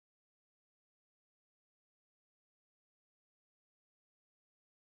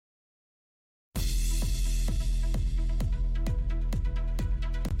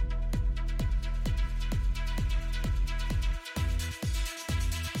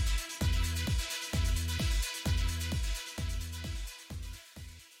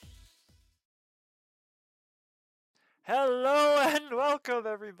Hello and welcome,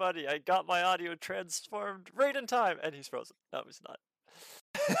 everybody. I got my audio transformed right in time, and he's frozen. No, he's not.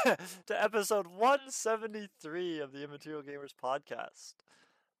 To episode 173 of the Immaterial Gamers podcast.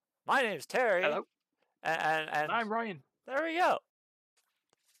 My name's Terry, Hello, and I'm Ryan. there we go.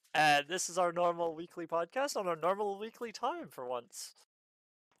 And this is our normal weekly podcast on our normal weekly time for once.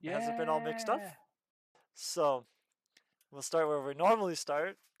 It hasn't been all mixed up. Yeah. So, we'll start where we normally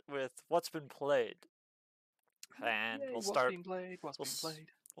start with what's been played. And Yay, we'll what's start being played? What's we'll, being s- played?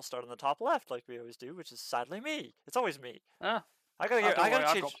 we'll start on the top left like we always do, which is sadly me. It's always me. Ah, I gotta don't worry,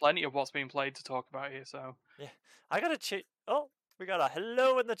 I've change. got plenty of what's being played to talk about here, so. Yeah, I gotta change. Oh, we got a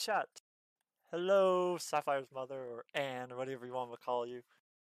hello in the chat. Hello, Sapphire's mother or Anne or whatever you want to call you.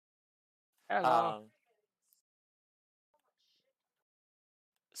 Hello.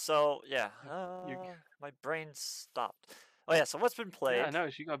 So yeah, You, my brain stopped. Oh yeah, so what's been played? yeah, I know,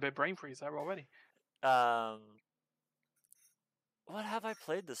 you got a bit of brain freeze there already. What have I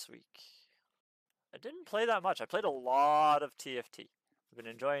played this week? I didn't play that much. I played a lot of TFT. I've been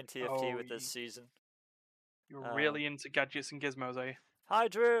enjoying TFT with this season. You're really into gadgets and gizmos, are you? Hi,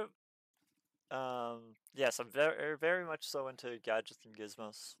 Drew. Yes, I'm very, very much so into gadgets and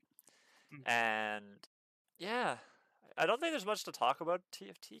gizmos. And yeah, I don't think there's much to talk about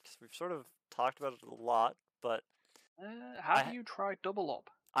TFT because we've sort of talked about it a lot. But have you tried Double Up?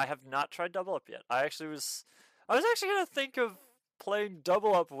 I have not tried Double Up yet. I was actually gonna think of playing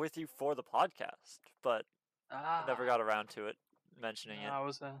Double Up with you for the podcast, but I never got around to it. Mentioning it. I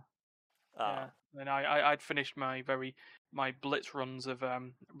was yeah, and I'd finished my blitz runs of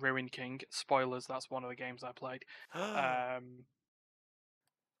Ruin King. Spoilers, that's one of the games I played.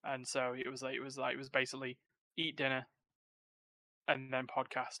 And so it was basically eat dinner and then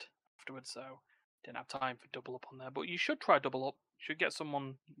podcast afterwards. So didn't have time for Double Up on there. But you should try Double Up. You should get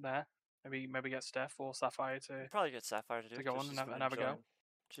someone there. Maybe get Steph or Sapphire to probably get Sapphire to do it. Go on and have a go.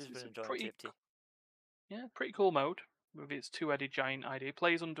 She's been enjoying TFT. Yeah, pretty cool mode with its two-headed giant ID. It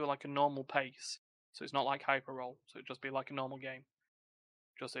plays under like a normal pace, so it's not like Hyper Roll. So it'd just be like a normal game.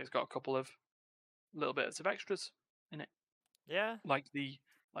 Just it's got a couple of little bits of extras in it. Yeah. Like the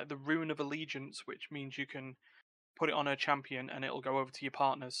Rune of Allegiance, which means you can put it on a champion and it'll go over to your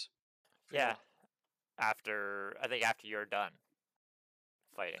partners. Yeah. I think after you're done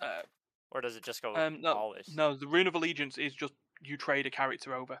fighting. Or does it just go always? No, the Rune of Allegiance is just you trade a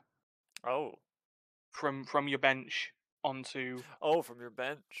character over. Oh. From your bench onto. Oh, from your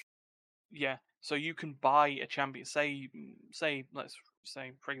bench. Yeah. So you can buy a champion. Say, let's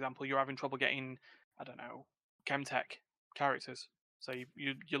say, for example, you're having trouble getting, I don't know, Chemtech characters. So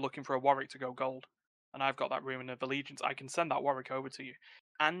you're looking for a Warwick to go gold, and I've got that Rune of Allegiance. I can send that Warwick over to you,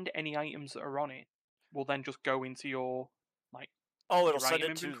 and any items that are on it will then just go into your it'll send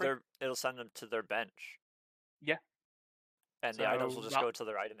it to it'll send them to their bench. Yeah. And the items will just go to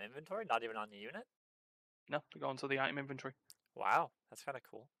their item inventory, not even on the unit? No, they go into the item inventory. Wow, that's kind of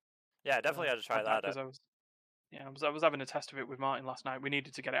cool. Yeah, I definitely had to try that out. I was having a test of it with Martin last night. We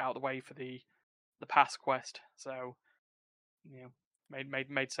needed to get it out of the way for the pass quest, so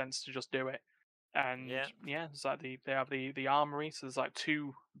made sense to just do it. And it's like they have the armory, so there's like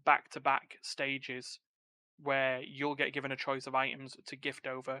 2 back-to-back stages where you'll get given a choice of items to gift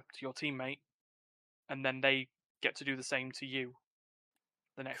over to your teammate, and then they get to do the same to you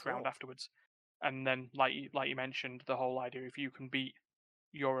the next round afterwards. And then, like you mentioned, the whole idea if you can beat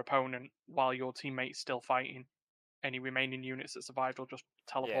your opponent while your teammate's still fighting, any remaining units that survived will just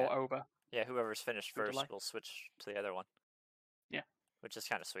teleport over. Yeah, whoever's finished first will switch to the other one. Yeah, which is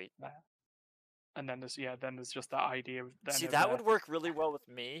kind of sweet. And then there's just that idea. See, that would work really well with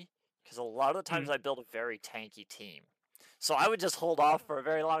me because a lot of the times I build a very tanky team. So I would just hold off for a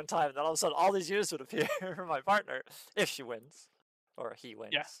very long time, and then all of a sudden all these units would appear for my partner if she wins or he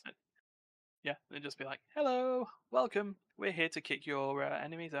wins. Yeah, they'd just be like, "Hello, welcome. We're here to kick your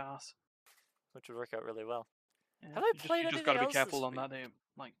enemy's ass," which would work out really well. Yeah, have I played anything else? You just got to be careful on that. It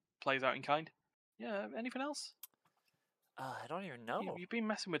plays out in kind. Yeah. Anything else? I don't even know. You've been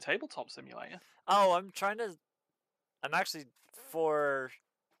messing with Tabletop Simulator. Oh, I'm actually for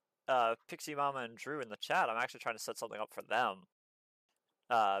Pixie Mama and Drew in the chat. I'm actually trying to set something up for them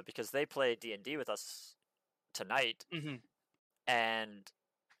because they play D&D with us tonight, and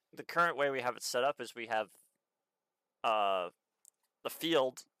the current way we have it set up is we have the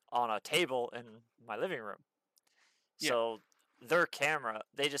field on a table in my living room. Yeah. So their camera,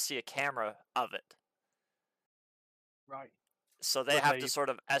 they just see a camera of it. Right. So they have to sort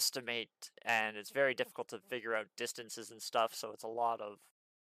of estimate, and it's very difficult to figure out distances and stuff, so it's a lot of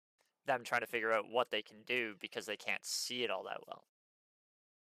them trying to figure out what they can do because they can't see it all that well.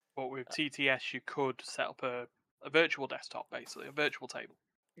 But with TTS, you could set up a a virtual desktop, basically a virtual table.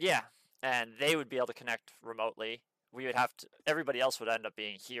 Yeah, and they would be able to connect remotely. We would have to. Everybody else would end up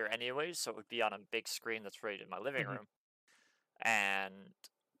being here anyways, so it would be on a big screen that's right in my living Mm-hmm. room, and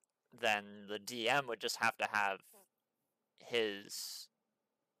then the DM would just have to have his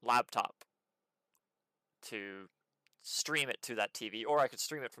laptop to stream it to that TV, or I could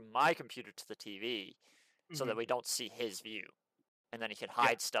stream it from my computer to the TV so Mm-hmm. that we don't see his view, and then he could Yeah.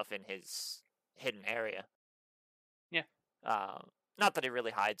 hide stuff in his hidden area. Yeah. Not that he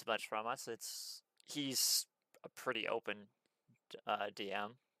really hides much from us. He's a pretty open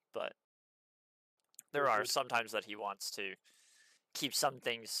DM, but there are Good. some times that he wants to keep some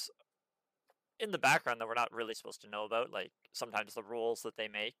things in the background that we're not really supposed to know about, like sometimes the rules that they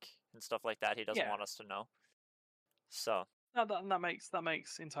make and stuff like that. He doesn't Yeah. want us to know. So No, that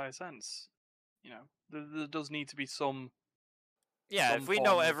makes entire sense. You know, there does need to be some yeah, if we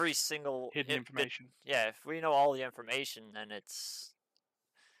know form of every single hidden bit, information. yeah, if we know all the information, then it's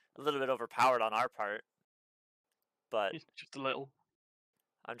a little bit overpowered on our part. But Just a little.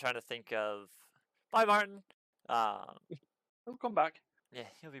 I'm trying to think of. Bye, Martin. Um, We'll come back. yeah,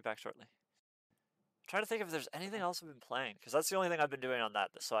 he'll be back shortly. I'm trying to think if there's anything else I've been playing, because that's the only thing I've been doing on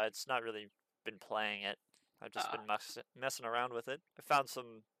that. So it's not really been playing it. I've just been messing around with it. I found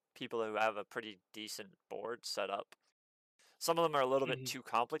some people who have a pretty decent board set up. Some of them are a little bit too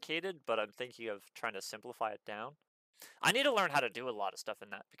complicated, but I'm thinking of trying to simplify it down. I need to learn how to do a lot of stuff in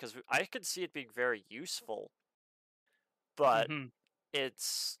that because I could see it being very useful, but Mm-hmm.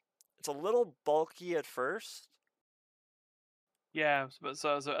 it's a little bulky at first. Yeah, but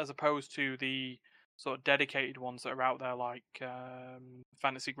so as opposed to the sort of dedicated ones that are out there, like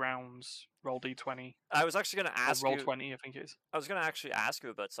Fantasy Grounds, Roll D20, I was actually going to or ask Roll you. 20, I think it is. I was going to actually ask you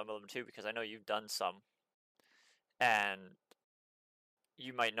about some of them too because I know you've done some, and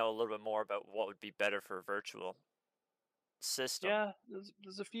you might know a little bit more about what would be better for a virtual system. Yeah,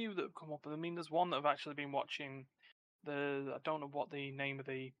 there's a few that have come up. I mean, there's one that I've actually been watching. I don't know what the name of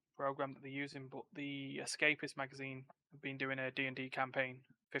the program that they're using, but the Escapist magazine have been doing a D&D campaign,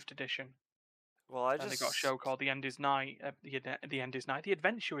 5th edition, Well, I and they got a just show called The End Is Nigh. The End Is Nigh. The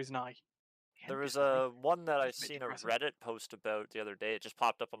Adventure Is Nigh. The there End was Is Nigh. one that I That's a bit seen a depressing. Reddit post about the other day. It just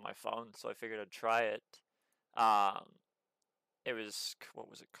popped up on my phone, so I figured I'd try it. Um, it was what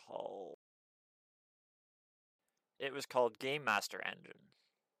was it called? It was called Game Master Engine.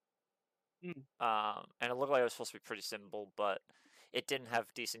 Mm. And it looked like it was supposed to be pretty simple, but it didn't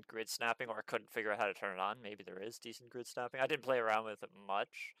have decent grid snapping, or I couldn't figure out how to turn it on. Maybe there is decent grid snapping. I didn't play around with it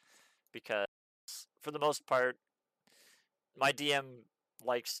much because, for the most part, my DM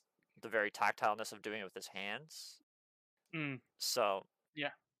likes the very tactileness of doing it with his hands. Mm. So,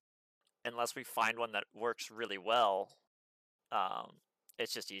 Yeah. unless we find one that works really well,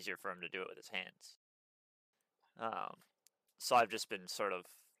 it's just easier for him to do it with his hands. So I've just been sort of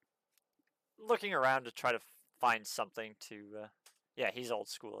looking around to try to find something to. Yeah, he's old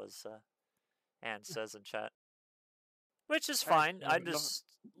school, as Anne says in chat, which is Hey, fine. I'm just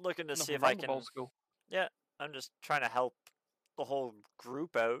looking to see nothing if I wrong with old can. school. Yeah, I'm just trying to help the whole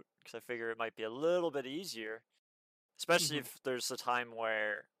group out because I figure it might be a little bit easier, especially if there's a time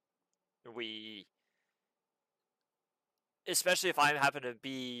where we, especially if I happen to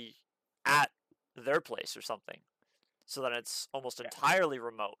be at their place or something, so that it's almost entirely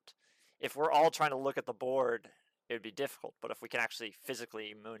remote. If we're all trying to look at the board, it would be difficult. But if we can actually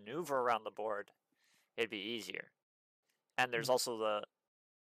physically maneuver around the board, it'd be easier. And there's also the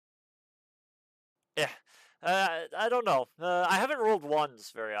yeah. I don't know. I haven't rolled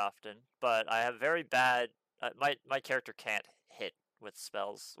ones very often, but I have very bad. My character can't hit with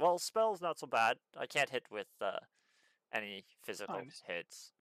spells. Well, spells not so bad. I can't hit with any physical Fine.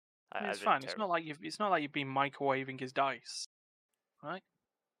 hits. It's I've been fine. terrible. It's not like you've been microwaving his dice, right?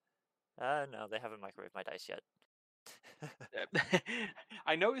 No, they haven't microwaved my dice yet.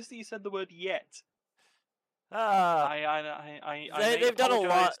 I noticed that you said the word "yet." Uh, I may they've done a lot.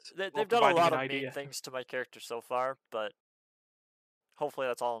 apologize for They've done a providing lot an of mean idea. things to my character so far, but hopefully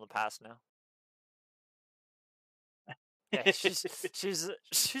that's all in the past now. Yeah,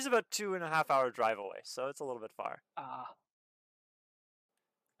 she's about 2.5 hour drive away, so it's a little bit far. Ah,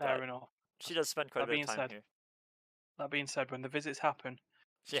 But fair enough. she does spend quite a bit of time here. That being said, when the visits happen,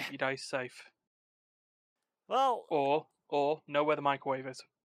 Yeah. keep your dice safe. Well. Or know where the microwave is.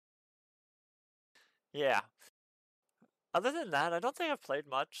 Yeah. Other than that, I don't think I've played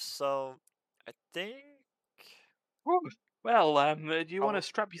much, so I think. Whew. Well, do you want to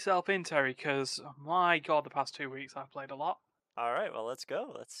strap yourself in, Terry? Because, my God, the past 2 weeks I've played a lot. All right, well, let's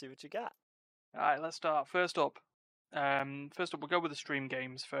go. Let's see what you got. All right, let's start. First up, we'll go with the stream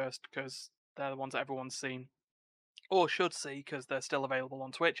games first because they're the ones that everyone's seen. or should see because they're still available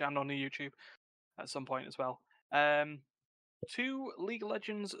on Twitch and on YouTube at some point as well. 2 League of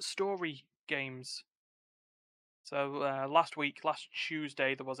Legends story games. So last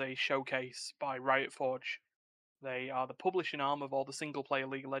Tuesday, there was a showcase by Riot Forge. They are the publishing arm of all the single-player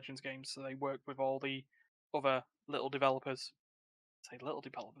League of Legends games, so they work with all the other little developers. I say little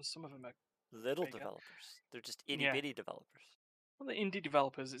developers, some of them are Little bigger. developers. They're just itty Yeah. bitty developers. Well, the indie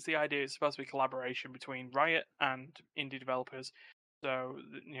developers. It's the idea. It's supposed to be collaboration between Riot and indie developers, so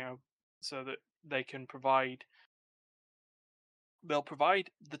so that they can provide. They'll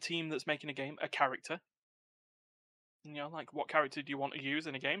provide the team that's making a game a character. Like what character do you want to use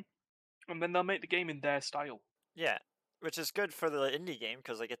in a game, and then they'll make the game in their style. Yeah, which is good for the indie game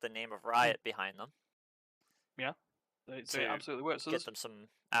because they get the name of Riot behind them. Yeah, so it to absolutely works. So get them some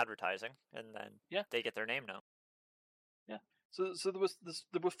advertising, and then they get their name known. Yeah. So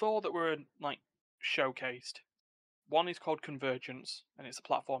there were 4 that were like showcased. One is called Convergence, and it's a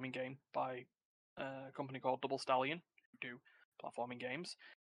platforming game by a company called Double Stallion, who do platforming games.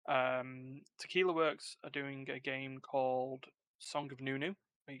 Tequila Works are doing a game called Song of Nunu,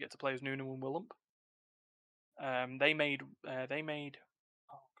 where you get to play as Nunu and Willump. They made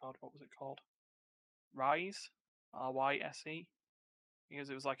oh god, what was it called? Rise, Ryse, because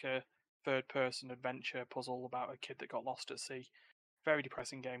it was like a third-person adventure puzzle about a kid that got lost at sea. Very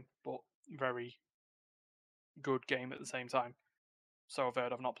depressing game, but very good game at the same time. So I've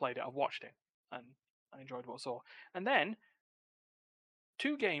heard. I've not played it. I've watched it, and I enjoyed what I saw. And then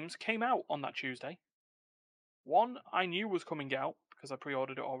 2 games came out on that Tuesday. One I knew was coming out because I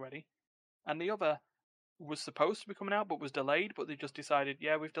pre-ordered it already, and the other was supposed to be coming out but was delayed. But they just decided,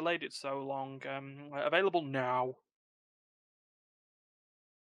 yeah, we've delayed it so long. Available now.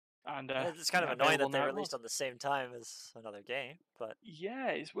 And it's kind of annoying that they released on the same time as another game, but yeah,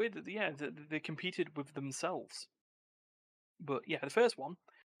 it's weird that they competed with themselves. But yeah, the first one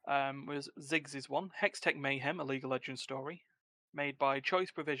was Ziggs' one, Hextech Mayhem, a League of Legends story, made by Choice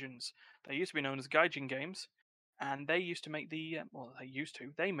Provisions. They used to be known as Gaijin Games, and they used to make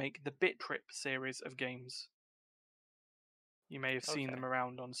they make the Bit Trip series of games. You may have seen them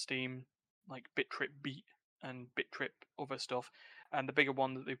around on Steam, like Bit Trip Beat and Bit Trip other stuff. And the bigger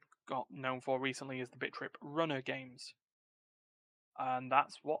one that they've got known for recently is the Bit Trip Runner games. And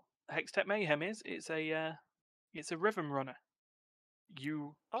that's what Hextech Mayhem is. It's a rhythm runner.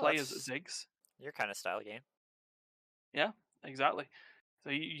 You play as Ziggs. Your kind of style game. Yeah, exactly. So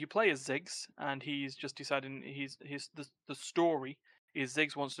you play as Ziggs, and he's just deciding the story is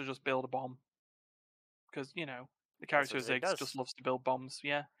Ziggs wants to just build a bomb because the character of Ziggs just loves to build bombs.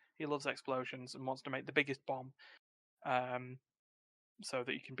 Yeah, he loves explosions and wants to make the biggest bomb, so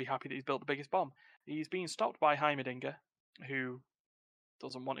that you can be happy that he's built the biggest bomb. He's being stopped by Heimerdinger, who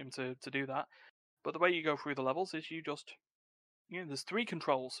doesn't want him to do that. But the way you go through the levels is you just there's 3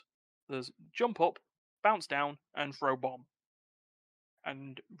 controls. There's jump up, bounce down, and throw bomb.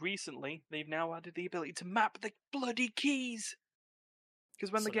 And recently, they've now added the ability to map the bloody keys.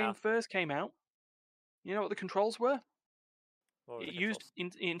 Because when the game first came out, you know what the controls were? It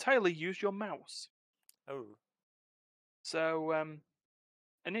entirely used your mouse. Oh. So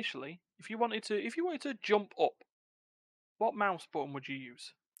initially, if you wanted to jump up, what mouse button would you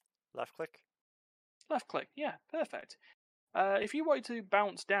use? Left click. Left click. Yeah, perfect. If you wanted to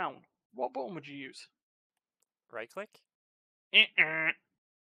bounce down, what button would you use? Right click.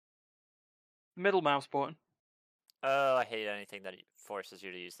 Middle mouse button. Oh, I hate anything that forces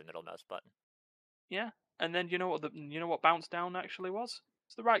you to use the middle mouse button. Yeah, and then you know what bounce down actually was?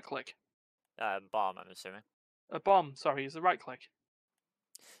 It's the right click. Bomb, I'm assuming. A bomb, sorry, is the right click.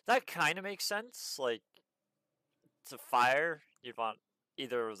 That kind of makes sense. Like, to fire, you'd want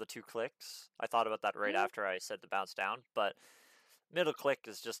either of the 2 clicks. I thought about that right after I said the bounce down, but middle click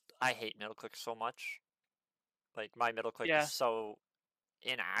is just, I hate middle click so much. Like, my middle click is so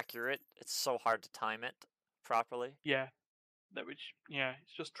inaccurate. It's so hard to time it properly. Yeah,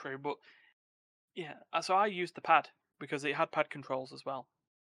 it's just true. But yeah, so I used the pad because it had pad controls as well.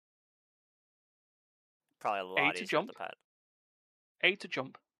 Probably a lot easier with the pad. A to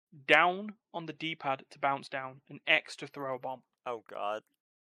jump, down on the D-pad to bounce down, and X to throw a bomb. Oh god.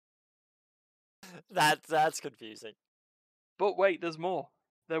 That's confusing. But wait, there's more.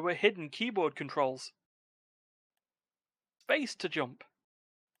 There were hidden keyboard controls. Space to jump.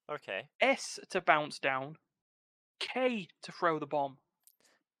 Okay. S to bounce down. K to throw the bomb.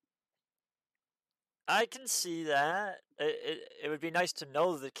 I can see that. It would be nice to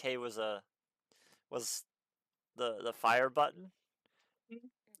know that K was the fire button.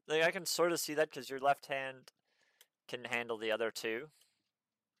 Like, I can sort of see that because your left hand can handle the other 2.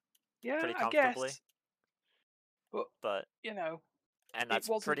 Yeah, pretty comfortably. I guess. But you know, and it that's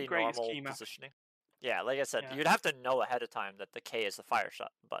wasn't the pretty greatest normal key map. positioning. Yeah, like I said, Yeah, you'd have to know ahead of time that the K is the fire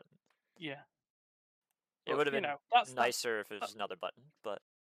shot button. yeah. It But would have been that's nicer if it was that, just another button, but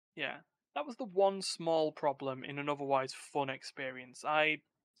yeah. That was the one small problem in an otherwise fun experience. I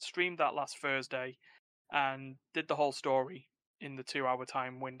streamed that last Thursday and did the whole story in the 2 hour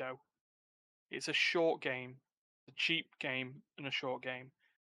time window. It's a short game, a cheap game, and a short game,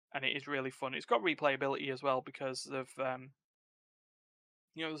 and it is really fun. It's got replayability as well because of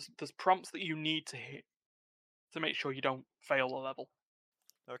there's prompts that you need to hit to make sure you don't fail a level.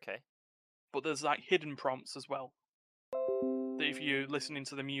 okay. But there's like hidden prompts as well. That if you're listening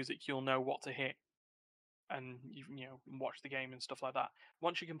to the music, you'll know what to hit, and watch the game and stuff like that.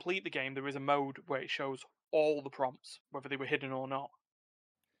 Once you complete the game, there is a mode where it shows all the prompts, whether they were hidden or not.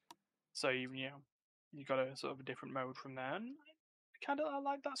 So you got a sort of a different mode from there, and I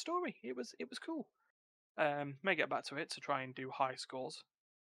like that story. It was cool. May get back to it to try and do high scores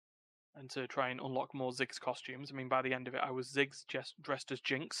and to try and unlock more Ziggs costumes. I mean, by the end of it, I was Ziggs just dressed as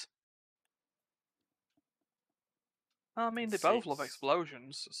Jinx. I mean, they both love Ziggs.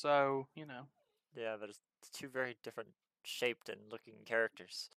 explosions, so Yeah, but it's two very different shaped and looking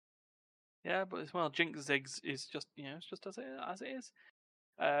characters. Yeah, but as well, Jinx Ziggs is just it's just as it is.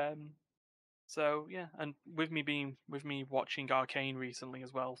 Um, so yeah, and with me watching Arcane recently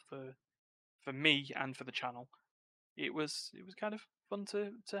as well for me and for the channel, it was kind of fun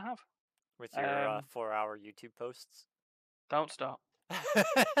to have. With your Um, 4-hour YouTube posts. don't start,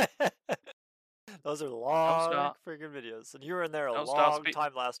 Those are don't long start, freaking videos, and you were in there a don't start. long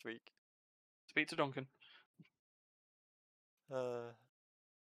time last week. Speak to Duncan. Uh,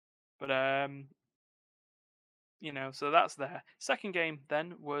 But so that's there. Second game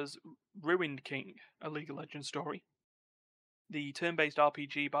then was Ruined King, a League of Legends story. The turn-based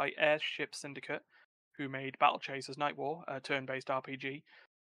RPG by Airship Syndicate, who made Battle Chasers Night War, a turn-based RPG.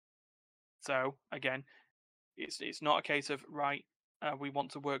 So again, it's not a case of right, we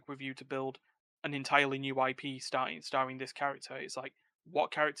want to work with you to build an entirely new IP starring this character. It's like,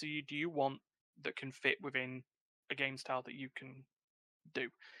 what character do you want that can fit within a game style that you can do?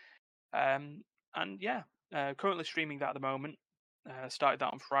 And yeah, currently streaming that at the moment. Started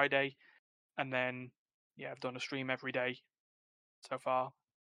that on Friday, and then I've done a stream every day so far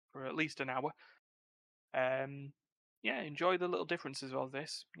for at least an hour. Enjoy the little differences of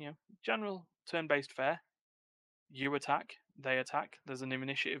this. General turn-based fare. You attack, they attack. There's an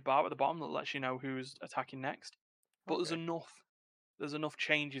initiative bar at the bottom that lets you know who's attacking next. But okay. there's enough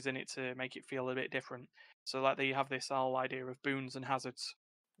changes in it to make it feel a bit different. So like they have this whole idea of boons and hazards.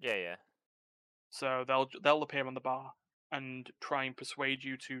 Yeah, yeah. So they'll appear on the bar and try and persuade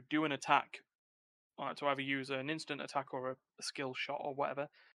you to do an attack, or to either use an instant attack or a skill shot or whatever,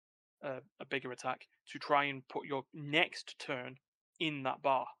 a bigger attack, to try and put your next turn in that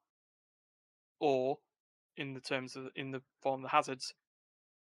bar, or in the form of the hazards,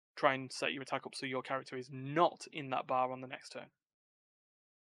 try and set your attack up so your character is not in that bar on the next turn.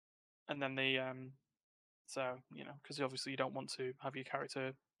 And then because obviously you don't want to have your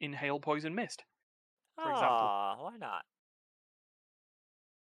character inhale poison mist, for example, Why not?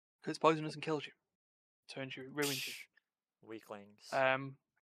 because it's poisonous and kills you, turns you, ruins you. Weaklings.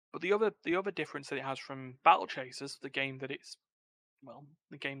 But the other difference that it has from Battle Chasers, the game that it's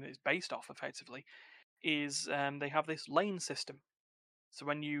based off effectively, is they have this lane system. So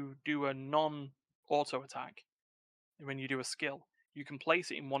when you do a non-auto attack, when you do a skill, you can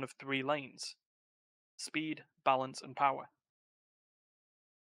place it in one of three lanes: speed, balance, and power.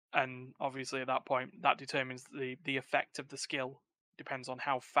 And obviously, at that point, that determines the effect of the skill. Depends on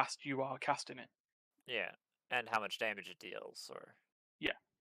how fast you are casting it. Yeah, and how much damage it deals, or Yeah.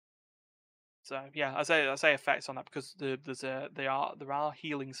 So yeah, I say effects on that because there are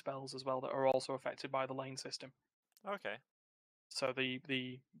healing spells as well that are also affected by the lane system. okay. So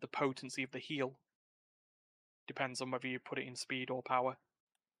the potency of the heal depends on whether you put it in speed or power,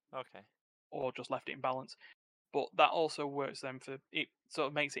 Okay. or just left it in balance. But that also works then for it. Sort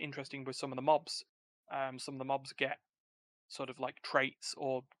of makes it interesting with some of the mobs. Some of the mobs get sort of like traits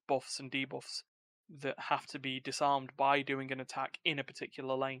or buffs and debuffs that have to be disarmed by doing an attack in a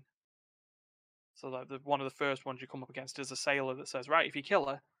particular lane. So like one of the first ones you come up against is a sailor that says, right, if you kill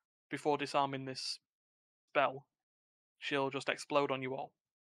her before disarming this spell, she'll just explode on you all.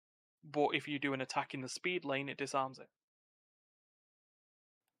 But if you do an attack in the speed lane, it disarms it.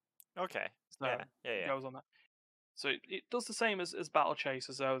 Okay. So Yeah. Yeah. it Yeah. goes on that. So it does the same as Battle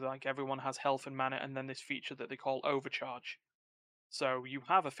Chasers, though. Like everyone has health and mana, and then this feature that they call Overcharge. So you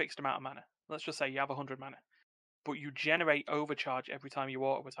have a fixed amount of mana. Let's just say you have 100 mana, but you generate Overcharge every time you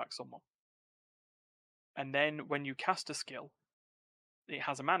auto attack someone. And then when you cast a skill, it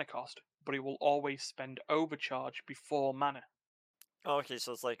has a mana cost, but it will always spend overcharge before mana. Okay,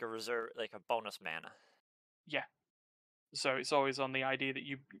 so it's like a reserve, like a bonus mana. Yeah. So it's always on the idea that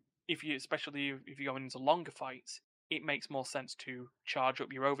especially if you're going into longer fights, it makes more sense to charge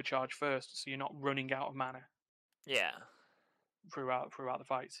up your overcharge first, so you're not running out of mana Yeah. throughout the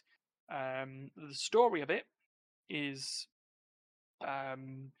fights. The story of it is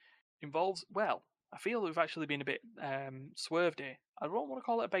involves I feel we've actually been a bit swerved here. I don't want to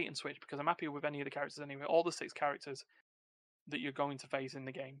call it a bait and switch because I'm happy with any of the characters anyway. All the 6 characters that you're going to face in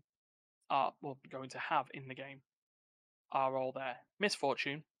the game going to have in the game are all there.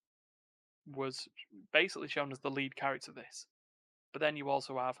 Misfortune was basically shown as the lead character of this, but then you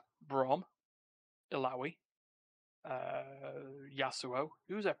also have Brom, Ilaoi, Yasuo,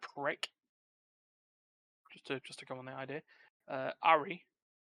 who's a prick, just to go on the idea, Ari,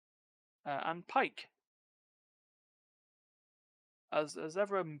 and Pike. As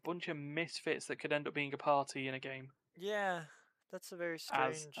ever a bunch of misfits that could end up being a party in a game. Yeah, that's a very As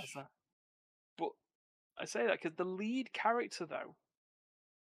strange. that, but I say that because the lead character, though,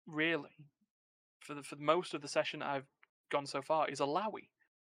 really, for the most of the session I've gone so far, is Alawi.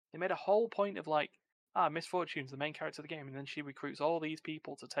 They made a whole point of like, Misfortune's the main character of the game, and then she recruits all these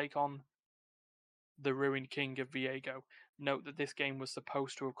people to take on the ruined king of Viego. Note that this game was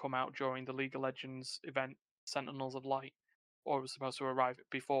supposed to have come out during the League of Legends event Sentinels of Light, or it was supposed to arrive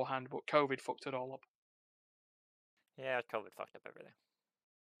beforehand, but COVID fucked it all up. Yeah, COVID fucked up everything.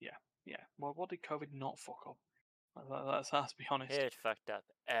 Yeah. Well, what did COVID not fuck up? Let's be honest. It fucked up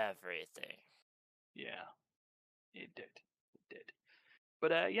everything. Yeah, it did. It did.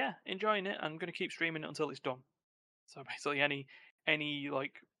 But yeah, enjoying it. I'm gonna keep streaming it until it's done. So basically, any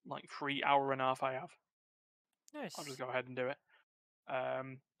like free hour and a half I have, I'll just Nice. go ahead and do it.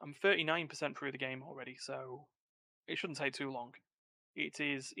 I'm 39% through the game already, so it shouldn't take too long. It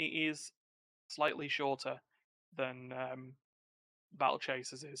is slightly shorter than Battle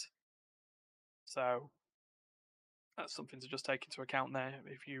Chasers is, so that's something to just take into account there.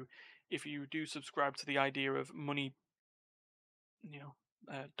 If you do subscribe to the idea of money,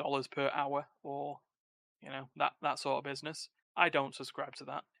 dollars per hour, or that sort of business, I don't subscribe to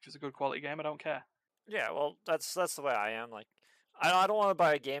that. If it's a good quality game, I don't care. Yeah, well, that's the way I am. Like, I don't want to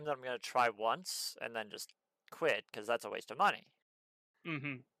buy a game that I'm gonna try once and then just quit because that's a waste of money.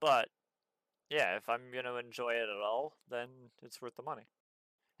 Mm-hmm. But yeah, if I'm gonna enjoy it at all, then it's worth the money.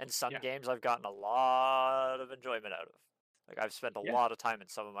 And some Yeah, games I've gotten a lot of enjoyment out of. Like I've spent a yeah, lot of time in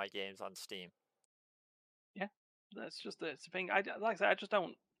some of my games on Steam. yeah. That's just the thing. Like I said, I just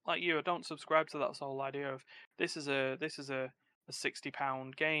don't like you. I don't subscribe to that whole idea of this is a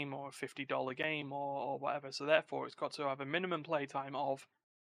 £60 game or a $50 game or whatever. So therefore, it's got to have a minimum playtime of.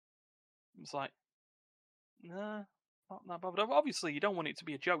 It's like, nah, not that bothered. Obviously, you don't want it to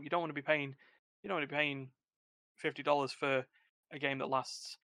be a joke. You don't want to be paying. You don't want to be paying $50 for a game that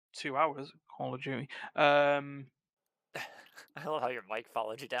lasts 2 hours. Call of Duty. I love how your mic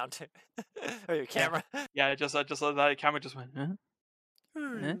followed you down to, or your Yeah, camera. yeah. I just like that camera just went. Huh?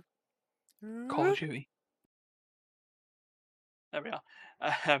 Huh? Call of Duty. There we are.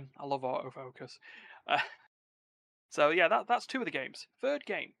 I love autofocus. Uh, so yeah, that's 2 of the games. Third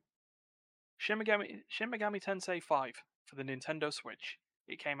game, Shin Megami Tensei 5 for the Nintendo Switch.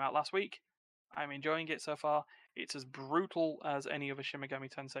 It came out last week. I'm enjoying it so far. It's as brutal as any other Shin Megami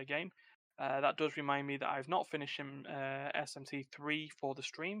Tensei game. That does remind me that I've not finished SMT 3 for the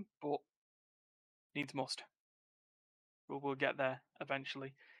stream, but needs must. We'll get there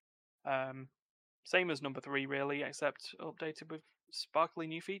eventually. Same as number 3, really, except updated with sparkly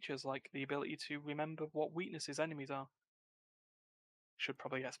new features like the ability to remember what weaknesses enemies are. Should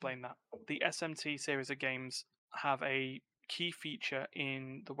probably explain that. The SMT series of games have a key feature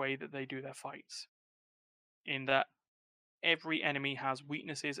in the way that they do their fights, in that every enemy has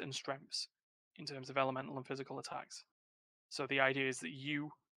weaknesses and strengths in terms of elemental and physical attacks. So the idea is that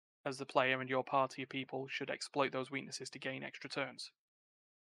you, as the player and your party of people, should exploit those weaknesses to gain extra turns.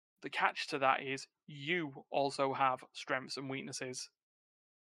 The catch to that is you also have strengths and weaknesses,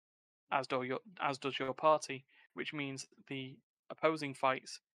 as does your party, which means the opposing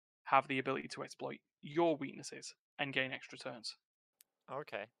fights have the ability to exploit your weaknesses and gain extra turns.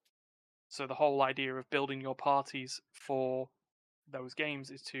 Okay. So the whole idea of building your parties for those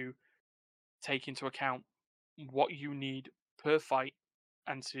games is to take into account what you need per fight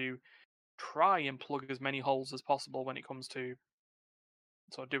and to try and plug as many holes as possible when it comes to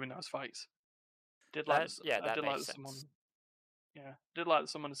sort of doing those fights. I That did like makes that sense. someone Yeah, did like that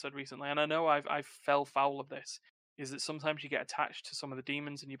someone said recently, and I know I've fell foul of this. Is that sometimes you get attached to some of the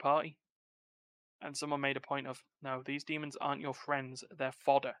demons in your party, And someone made a point of, no, these demons aren't your friends; they're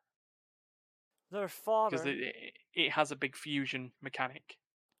fodder. They're Because fodder. it has a big fusion mechanic.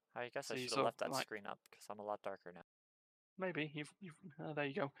 I guess So I you should have sort of left that like screen up because I'm a lot darker now. maybe you've there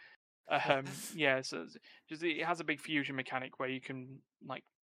you go. Yeah, so just it has a big fusion mechanic where you can like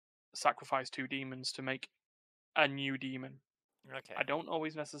sacrifice two demons to make a new demon. Okay. I don't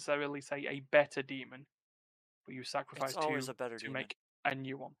always necessarily say a better demon, but you It's sacrifice always two a better to demon. make a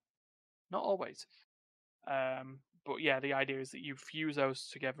new one. Not always. But yeah, the idea is that you fuse those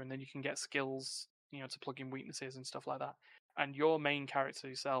together, and then you can get skills, to plug in weaknesses and stuff like that. And your main character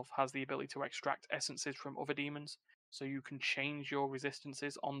yourself has the ability to extract essences from other demons, so you can change your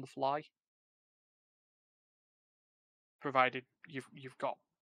resistances on the fly, provided you've got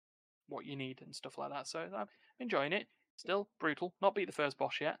what you need and stuff like that. So I'm enjoying it. Still brutal. Not beat the first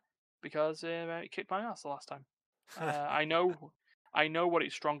boss yet because it kicked my ass the last time. I know what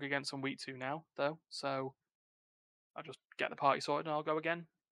it's strong against and weak to now, though. So I'll just get the party sorted and I'll go again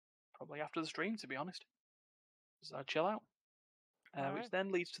probably after the stream, to be honest. So I chill out, which Alright.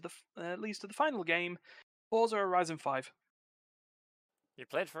 then leads to the final game, Forza Horizon 5. You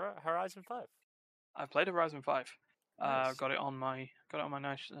played for Horizon 5. I've played Horizon 5. Nice. Got it on my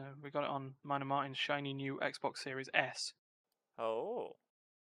nice. We got it on mine and Martin's shiny new Xbox Series S. Oh.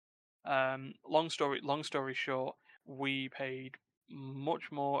 Long story short, we paid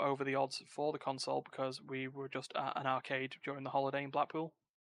much more over the odds for the console because we were just at an arcade during the holiday in Blackpool,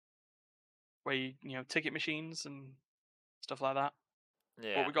 where ticket machines and stuff like that. But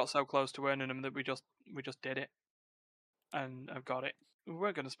Yeah. we got so close to earning them that we just did it, and I've got it. We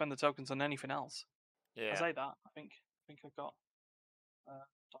weren't going to spend the tokens on anything else. I Yeah. say that. I think I've got. Uh,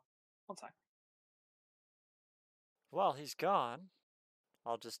 one sec. Well, he's gone.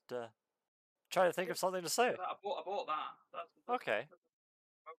 I'll just try to think of something to say. I bought that. Okay.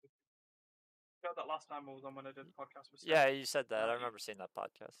 Got that last time I was on when I did the podcast with Seth. Yeah, you said that. I remember seeing that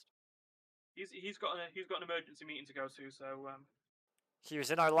podcast. He's got an emergency meeting to go to, so He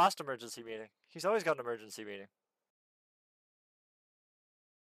was in our last emergency meeting. He's always got an emergency meeting.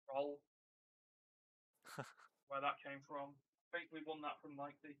 roll where that came from. I think we won that from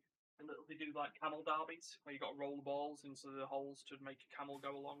like they do like camel derbies where you got to roll the balls into the holes to make a camel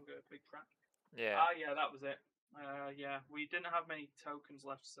go along a big track. Yeah. Yeah, that was it. Yeah, we didn't have many tokens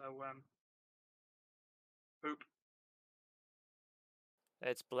left, so poop.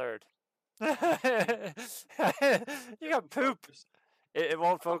 It's blurred. You got poop. It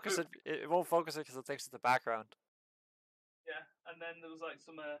won't focus it. It won't focus it because it thinks it's the background. Yeah, and then there was like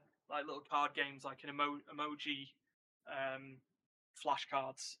some like little card games, like an emoji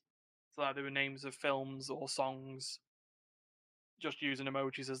flashcards. So like, there were names of films or songs, just using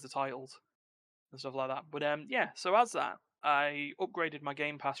emojis as the titles and stuff like that. But yeah. So as that, I upgraded my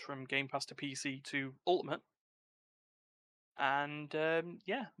Game Pass from Game Pass to PC to Ultimate, and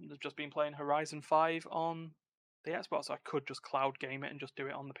yeah, I've just been playing Horizon 5 on the Xbox. I could just cloud game it and just do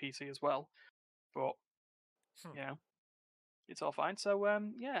it on the PC as well, but it's all fine. So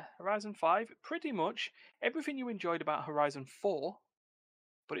yeah, Horizon 5, pretty much everything you enjoyed about Horizon 4,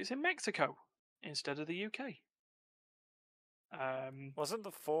 but it's in Mexico instead of the UK. Wasn't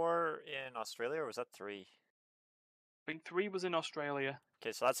the 4 in Australia or was that 3? I think 3 was in Australia.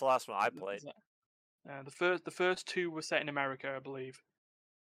 Okay, so that's the last one I played. The first 2 were set in America, I believe.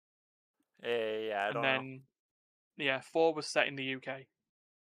 Yeah, I don't know. Yeah, 4 was set in the UK.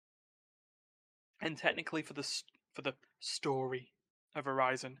 And technically, for the story of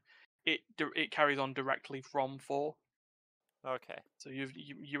Horizon, it carries on directly from 4. Okay. So you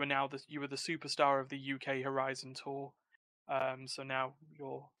are now you were the superstar of the UK Horizon tour. So now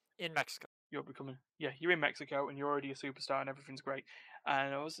you're in Mexico. You're in Mexico and you're already a superstar and everything's great.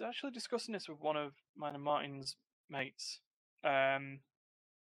 And I was actually discussing this with one of mine and Martin's mates, regarding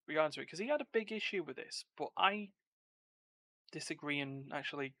to it because he had a big issue with this, but I disagree and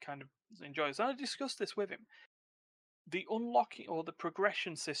actually kind of enjoy it. So I discussed this with him. The unlocking or the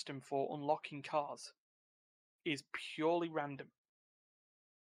progression system for unlocking cars is purely random.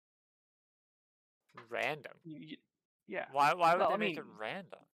 Random. Yeah. Why would they make it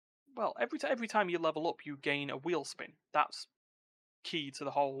random? Well, every time you level up, you gain a wheel spin. That's key to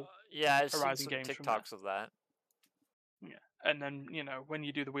the whole I've Horizon seen some games TikToks of that. Yeah, and then when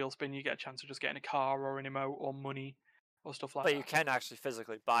you do the wheel spin, you get a chance of just getting a car or an emote or money or stuff like that. But you can actually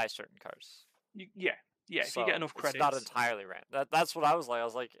physically buy certain cars. Yeah. If you get enough credits, it's not entirely random. That's what I was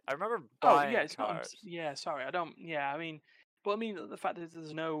like. I remember buying it's cars. Not. Sorry, I don't. Yeah, I mean, the fact that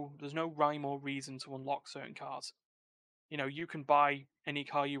there's no rhyme or reason to unlock certain cars. You can buy any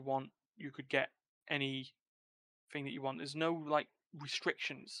car you want. You could get anything that you want. There's no like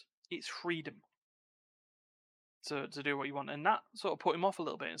restrictions. It's freedom. to do what you want, and that sort of put him off a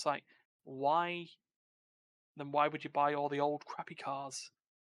little bit. It's like, why? Then why would you buy all the old crappy cars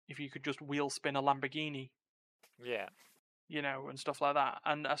if you could just wheel spin a Lamborghini? Yeah. And stuff like that.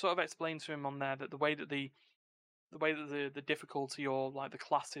 And I sort of explained to him on there that the way that the difficulty or like the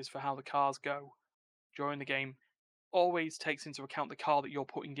classes for how the cars go during the game always takes into account the car that you're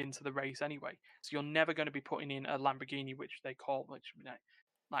putting into the race anyway. So you're never going to be putting in a Lamborghini, which they call like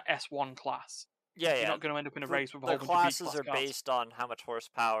S1 class. Yeah, You're yeah. not going to end up in a race with a The whole bunch of B classes class are cars. based on how much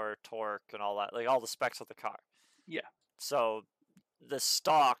horsepower, torque, and all that, like all the specs of the car. Yeah. So the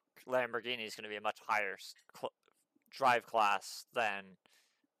stock Lamborghini is going to be a much higher drive class than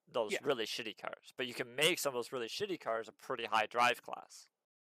those really shitty cars. But you can make some of those really shitty cars a pretty high drive class.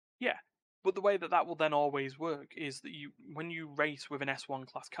 Yeah. But the way that will then always work is that when you race with an S1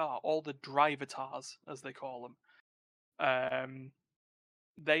 class car, all the drivatars, as they call them,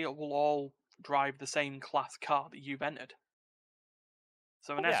 they will all drive the same class car that you've entered.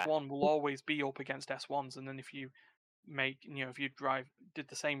 So an S1 will always be up against S1s, and then if you if you did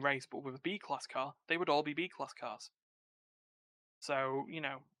the same race but with a B class car, they would all be B class cars. So,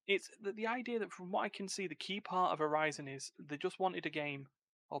 it's the idea that from what I can see, the key part of Horizon is they just wanted a game,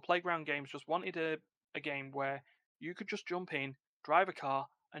 or Playground Games just wanted a game where you could just jump in, drive a car,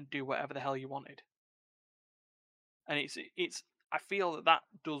 and do whatever the hell you wanted. And it's I feel that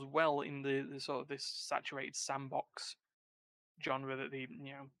does well in the sort of this saturated sandbox genre that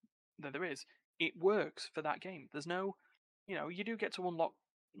there is. It works for that game. There's no, you do get to unlock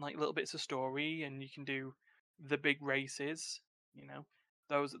like little bits of story, and you can do the big races.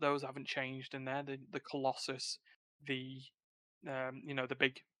 Those haven't changed in there. The Colossus, the the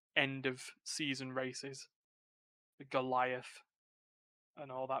big end of season races, the Goliath,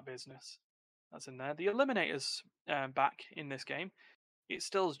 and all that business. That's in there. The Eliminators back in this game. It's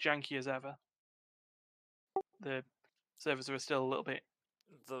still as janky as ever. The servers are still a little bit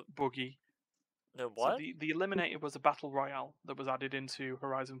buggy. The what? So the Eliminator was a battle royale that was added into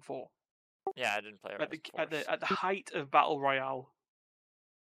Horizon 4. Yeah, I didn't play Horizon 4. At the height of battle royale,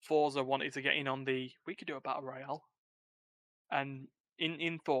 Forza wanted to get in on we could do a battle royale. And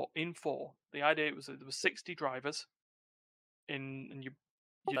in 4, the idea was that there were 60 drivers and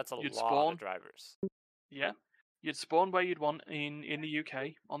that's a you'd lot spawn of drivers. Yeah. You'd spawn where you'd want in the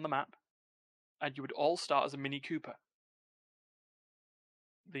UK on the map, and you would all start as a Mini Cooper.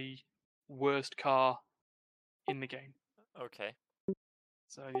 The worst car in the game. Okay.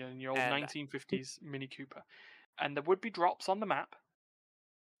 So your old 1950s Mini Cooper. And there would be drops on the map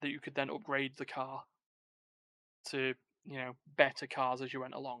that you could then upgrade the car to, better cars as you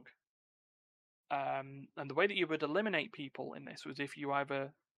went along. And the way that you would eliminate people in this was if you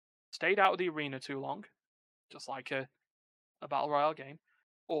either stayed out of the arena too long, just like a battle royale game,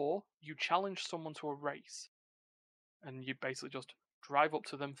 or you challenged someone to a race, and you basically just drive up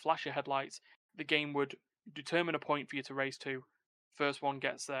to them, flash your headlights. The game would determine a point for you to race to. First one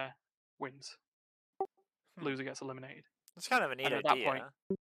gets there, wins. Loser gets eliminated. That's kind of a neat idea.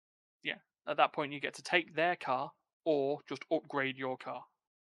 At that point, you get to take their car or just upgrade your car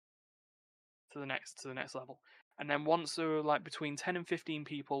to the next level. And then once there were like between 10 and 15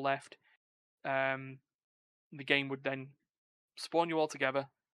 people left, the game would then spawn you all together,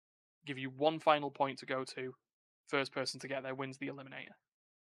 give you one final point to go to. First person to get there wins the eliminator.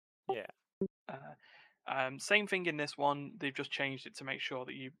 Yeah. Same thing in this one. They've just changed it to make sure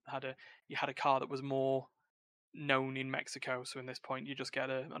that you had a car that was more known in Mexico. So in this point, you just get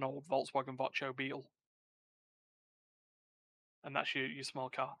an old Volkswagen Vocho Beetle, and that's your small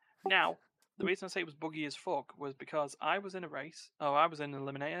car. Now, the reason I say it was buggy as fuck was because I was in a race. I was in an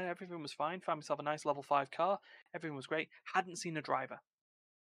eliminator. Everything was fine. Found myself a nice level 5 car. Everything was great. Hadn't seen a driver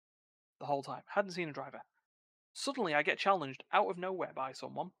the whole time. Hadn't seen a driver. Suddenly, I get challenged out of nowhere by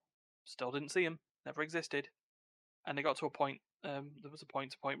someone. Still didn't see him. Never existed. And they got to a point. There was a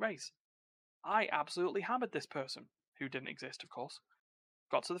point-to-point race. I absolutely hammered this person, who didn't exist, of course.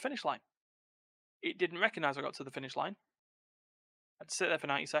 Got to the finish line. It didn't recognise I got to the finish line. I had to sit there for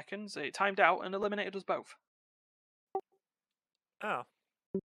 90 seconds. It timed out and eliminated us both. Oh.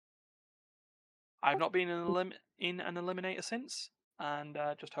 I've not been in an eliminator since, and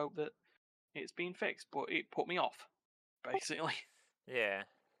just hope that it's been fixed. But it put me off, basically. Yeah.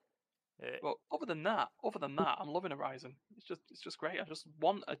 But other than that, I'm loving Horizon. It's just great. I just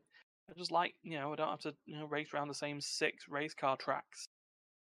like, I don't have to race around the same 6 race car tracks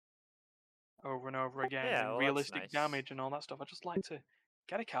over and over again, and realistic damage and all that stuff. I just like to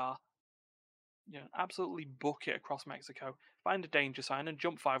get a car, absolutely book it across Mexico, find a danger sign and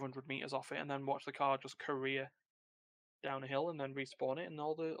jump 500 meters off it, and then watch the car just career down a hill and then respawn it, and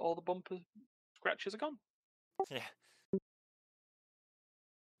all the bumper scratches are gone. Yeah.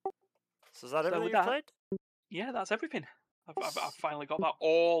 So is that So everything with you've that, played? yeah, that's everything. I've finally got that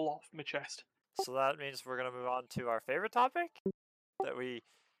all off my chest. So that means we're gonna move on to our favorite topic that we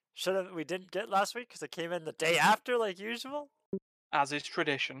didn't get last week because it came in the day after, like usual. As is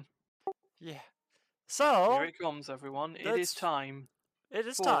tradition. Yeah. Here So it comes, everyone. It is that's time it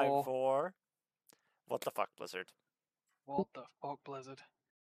is time for for what the fuck, Blizzard. what the fuck, Blizzard.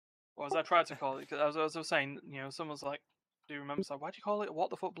 Or as I tried to call it, because as I was saying, someone's like, "Do you remember?" So why do you call it "What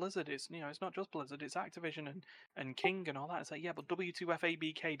the fuck Blizzard"? It's not just Blizzard. It's Activision and King and all that. It's like, yeah, but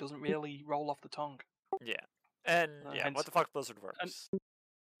W2FABK doesn't really roll off the tongue. Yeah. And yeah, what Hence, the fuck Blizzard and works.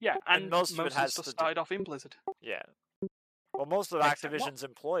 yeah, And and most of it most of the has stuff to do. started off in Blizzard. Yeah. Well, most of Except what? Activision's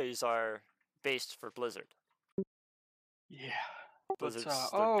employees are based for Blizzard. Yeah, but Blizzard's the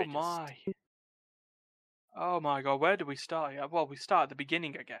biggest. oh my god, where do we start? Yeah, well, we start at the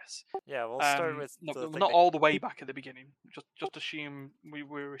beginning, I guess. Yeah, we'll start with No, the thing not that. all the way back at the beginning. Just assume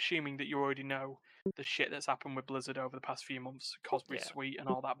we're assuming that you already know the shit that's happened with Blizzard over the past few months, Cosby Yeah. Suite and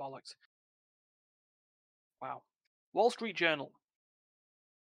all that bollocks. Wow. Wall Street Journal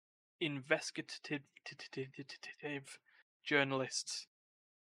investigative journalists.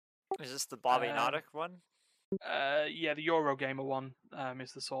 Is this the Bobby Uh, Nodick one? yeah, the Eurogamer one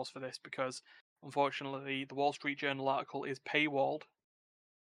is the source for this because unfortunately the Wall Street Journal article is paywalled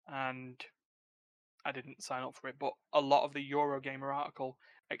and I didn't sign up for it, but a lot of the Eurogamer article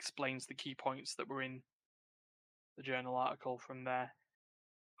explains the key points that were in the journal article from there.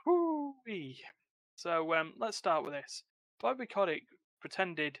 Whoo-wee. So let's start with this. Bobby Kotick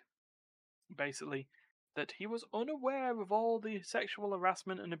pretended, basically, that he was unaware of all the sexual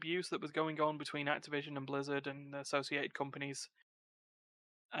harassment and abuse that was going on between Activision and Blizzard and the associated companies.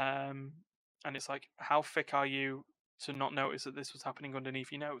 And it's like, how thick are you to not notice that this was happening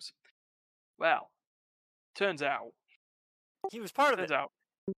underneath your nose? Well, turns out, He was part of turns it. out,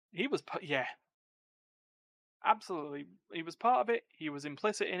 he was, yeah, absolutely. He was part of it. He was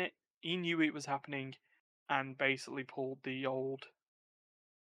implicit in it. He knew it was happening, and basically pulled the old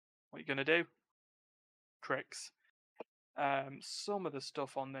 "what are you gonna do?" tricks. Some of the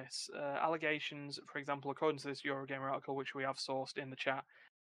stuff on this allegations, for example, according to this Eurogamer article, which we have sourced in the chat,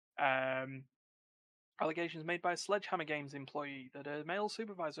 um, allegations made by a Sledgehammer Games employee that a male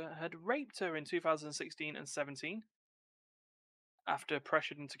supervisor had raped her in 2016 and 17 after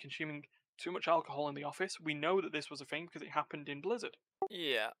pressured into consuming too much alcohol in the office. We know that this was a thing because it happened in Blizzard.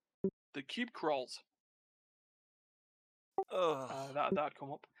 Yeah. The cube crawls. Ugh. That'd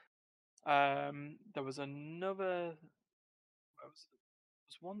come up. There was another.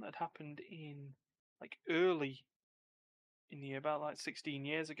 Was one that happened in like early in the year, about like 16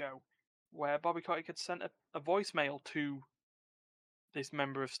 years ago, where Bobby Kotick had sent a voicemail to this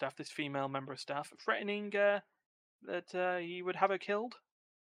member of staff, this female member of staff, threatening that he would have her killed,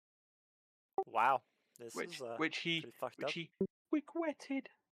 Wow. This which is which he pretty fucked which up. he regretted.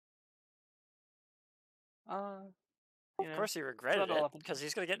 Uh, you Of know, course he so regretted that all it happened. because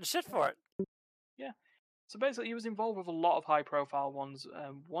he's gonna get in shit for it. Yeah. So basically, he was involved with a lot of high-profile ones.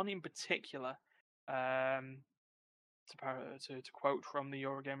 One in particular, um, to quote from the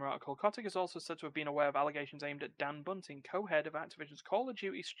Eurogamer article, Kotick is also said to have been aware of allegations aimed at Dan Bunting, co-head of Activision's Call of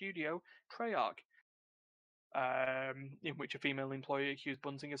Duty studio Treyarch, in which a female employee accused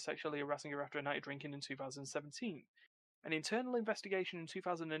Bunting of sexually harassing her after a night of drinking in 2017. An internal investigation in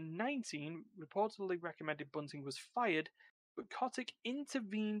 2019 reportedly recommended Bunting was fired, but Kotick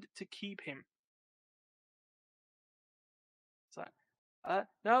intervened to keep him. So,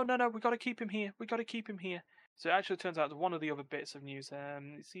 no, we got to keep him here. We got to keep him here. So it actually turns out that one of the other bits of news,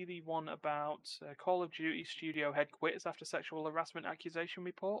 see the one about Call of Duty studio head quits after sexual harassment accusation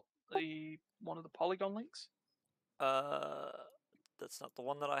report, the one of the Polygon links. Uh, that's not the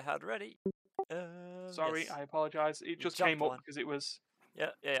one that I had ready. Sorry, Yes. I apologize. It You just jumped came up one. because it was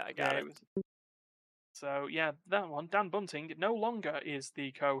Yeah, I got yeah, it. it was. So yeah, that one. Dan Bunting no longer is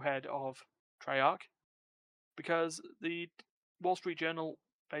the co-head of Treyarch because the Wall Street Journal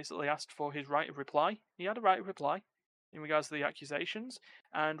basically asked for his right of reply. He had a right of reply in regards to the accusations,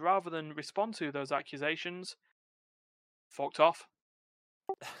 and rather than respond to those accusations, fucked off.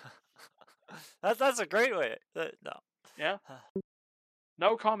 That's a great way. No. Yeah,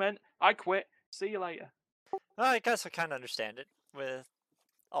 no comment. I quit. See you later. Well, I guess I kind of understand it with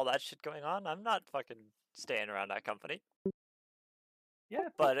all that shit going on. I'm not fucking staying around that company. Yeah,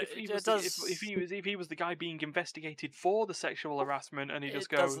 but But if he it was if he was the guy being investigated for the sexual harassment, and he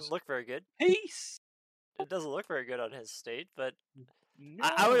just it doesn't goes, look very good. "Peace." It doesn't look very good on his state, but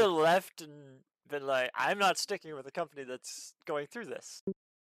I would No. have left and been like, I'm not sticking with a company that's going through this.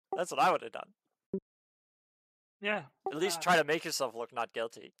 That's what I would have done. Yeah. At least try to make yourself look not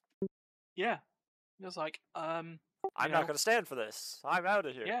guilty. Yeah. It was like, I'm not going to stand for this. I'm out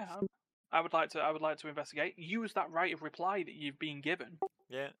of here. Yeah, I would like to investigate. Use that right of reply that you've been given.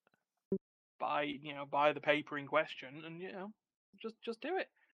 Yeah. By the paper in question, and just do it.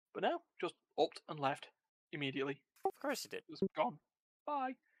 But no, just upped and left immediately. Of course he did. Just gone.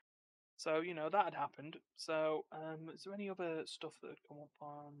 Bye. So that had happened. So is there any other stuff that had come up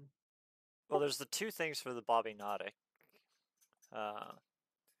on? Well, there's the two things for the Bobby Nodick.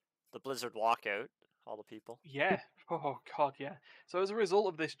 The Blizzard walkout, all the people. Yeah. Oh God, yeah. So as a result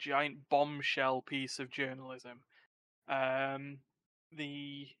of this giant bombshell piece of journalism, oh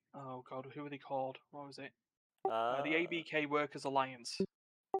God, who are they called? What was it? The ABK Workers Alliance.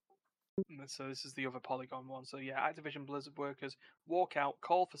 So this is the other Polygon one. So yeah, Activision Blizzard workers walk out,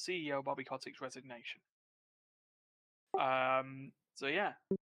 call for CEO Bobby Kotick's resignation. So yeah,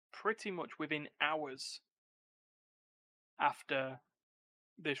 pretty much within hours after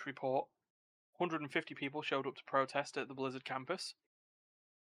this report, 150 people showed up to protest at the Blizzard campus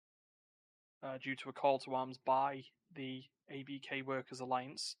due to a call to arms by the ABK Workers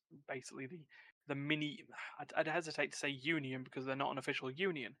Alliance, basically the mini. I'd hesitate to say union because they're not an official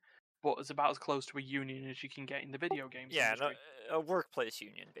union, but it's about as close to a union as you can get in the video games industry. A workplace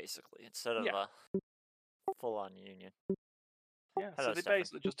union basically instead of a full-on union. Yeah, so they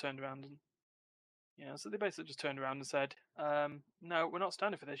basically just turned around and said, "No, we're not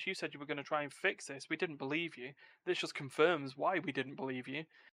standing for this. You said you were going to try and fix this. We didn't believe you. This just confirms why we didn't believe you.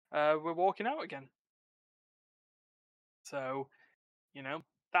 We're walking out again." So,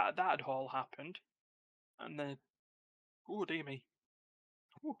 that had all happened, and then, oh dear me,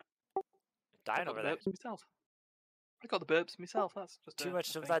 dying over there. Myself. I got the burps myself. That's just too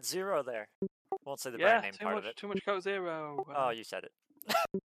much of that zero there. Won't say the brand name part of it. Too much Coke Zero. Oh, you said it.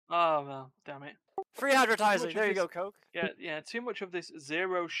 Oh well, damn it. Free advertising. There you go, Coke. Yeah. Too much of this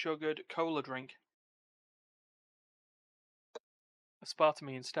zero sugared cola drink.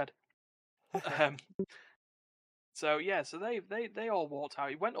 Aspartame instead. So they all walked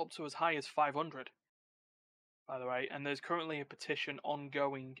out. It went up to as high as 500, by the way, and there's currently a petition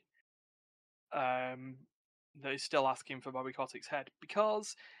ongoing that is still asking for Bobby Kotick's head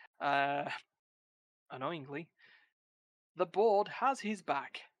because, annoyingly, the board has his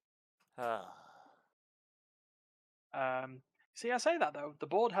back. See, I say that though, the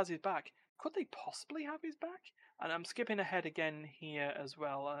board has his back. Could they possibly have his back? And I'm skipping ahead again here as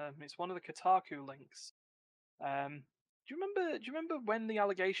well. It's one of the Kotaku links. Do you remember when the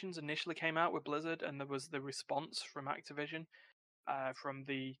allegations initially came out with Blizzard and there was the response from Activision, from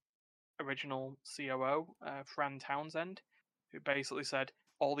the original COO, Fran Townsend, who basically said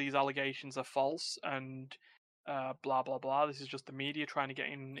all these allegations are false and blah blah blah. This is just the media trying to get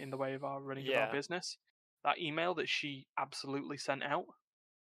in the way of our running of our business. That email that she absolutely sent out,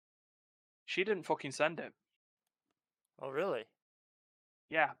 she didn't fucking send it. Oh really?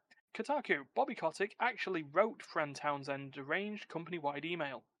 Yeah. Kotaku, Bobby Kotick actually wrote Fran Townsend arranged company-wide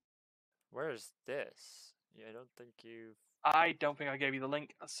email. Where's this? Yeah, I don't think I gave you the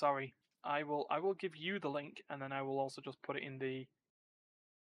link. Sorry. I will give you the link, and then I will also just put it in the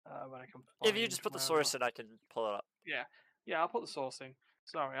when I can. If you just put the source in, I can pull it up. Yeah, I'll put the source in.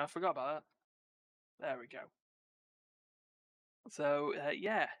 Sorry, I forgot about that. There we go. So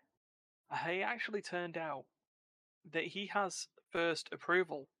yeah, it actually turned out that he has first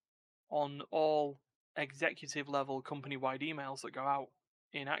approval on all executive level company wide emails that go out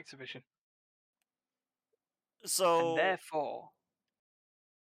in Activision. So and therefore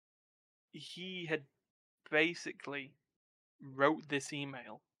he had basically wrote this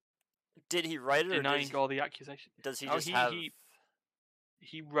email. Did he write it denying all the accusations? Does he just have?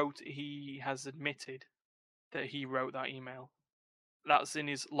 He has admitted that he wrote that email. That's in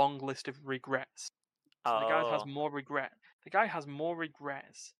his long list of regrets. Oh. The guy has more regret. The guy has more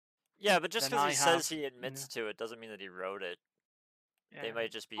regrets. Yeah, but just because he says he admits to it doesn't mean that he wrote it. Yeah. They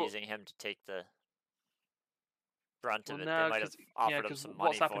might just be using him to take the brunt of it. They might have offered him some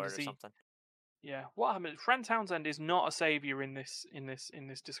money for it or something. Yeah, what happened? Fran Townsend is not a savior in this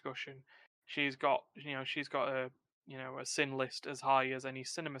discussion. She's got a sin list as high as any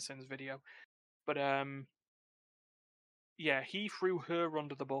CinemaSins video, but yeah, he threw her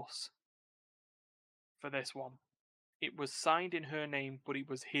under the bus for this one. It was signed in her name, but it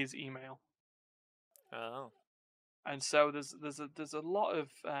was his email. Oh. And so there's a lot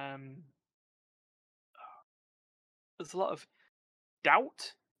of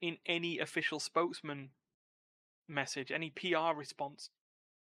doubt in any official spokesman message, any PR response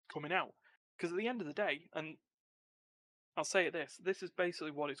coming out. Because at the end of the day, and I'll say it this is basically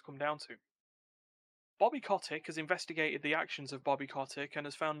what it's come down to. Bobby Kotick has investigated the actions of Bobby Kotick and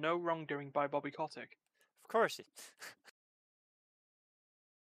has found no wrongdoing by Bobby Kotick. Of course.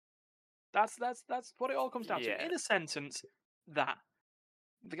 That's what it all comes down to. Yeah. In a sentence, that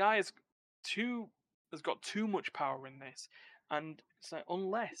the guy has got too much power in this, and it's like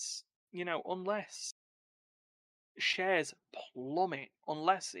unless shares plummet,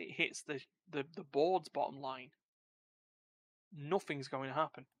 unless it hits the board's bottom line, nothing's going to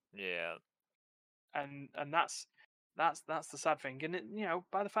happen. Yeah. And that's the sad thing. And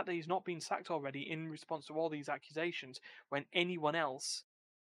by the fact that he's not been sacked already in response to all these accusations, when anyone else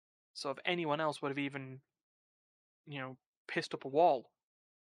would have even pissed up a wall,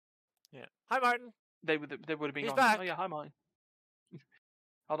 Yeah. Hi, Martin. they would have been He's going, oh back. yeah, hi mine.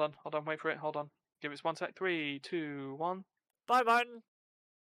 Hold on, wait for it. Hold on, give us 1 sec. 3, 2, 1. Bye, Martin.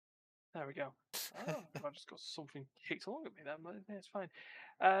 There we go. Oh, I just got something kicked along at me then, but yeah, it's fine.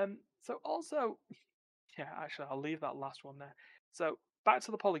 So also, yeah, actually, I'll leave that last one there. So back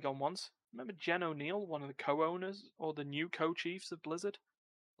to the Polygon ones. Remember Jen O'Neill, one of the co-owners or the new co-chiefs of Blizzard,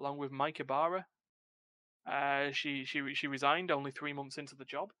 along with Mike Ibarra. She resigned only 3 months into the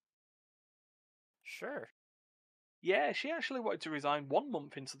job. Sure. Yeah, she actually wanted to resign 1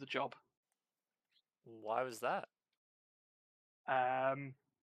 month into the job. Why was that?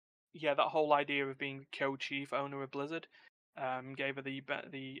 Yeah, that whole idea of being co-chief owner of Blizzard gave her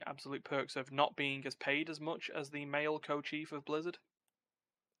the absolute perks of not being as paid as much as the male co-chief of Blizzard.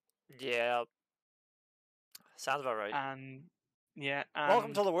 Yeah. Sounds about right. And yeah,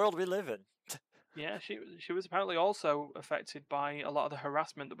 Welcome to the world we live in. yeah, she was apparently also affected by a lot of the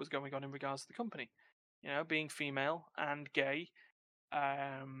harassment that was going on in regards to the company. Being female and gay,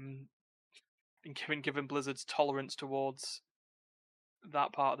 and given Blizzard's tolerance towards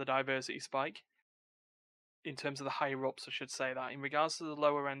that part of the diversity spike. In terms of the higher ups, I should say that. In regards to the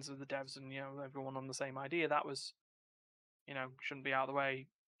lower ends of the devs and everyone on the same idea, that was shouldn't be out of the way.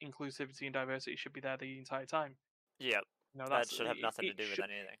 Inclusivity and diversity should be there the entire time. Yep. That should have nothing to do with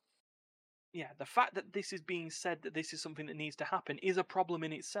anything. Yeah, the fact that this is being said that this is something that needs to happen is a problem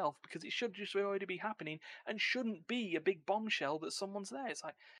in itself, because it should just already be happening and shouldn't be a big bombshell that someone's there. It's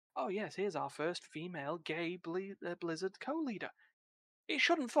like, oh yes, here's our first female gay Blizzard co-leader. It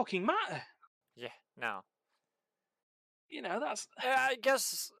shouldn't fucking matter. Yeah, no. That's. I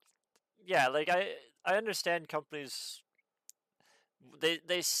guess. Yeah, like I understand companies.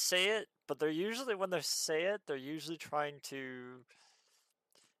 They say it, but they're usually when they say it, they're usually trying to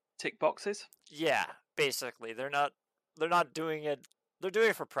tick boxes. Yeah, basically, they're not doing it. They're doing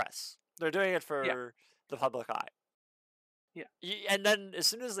it for press. They're doing it for the public eye. Yeah. And then as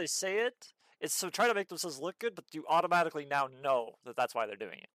soon as they say it, it's to try to make themselves look good, but you automatically now know that that's why they're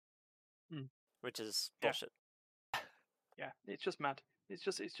doing it, which is bullshit. Yeah, it's just mad. It's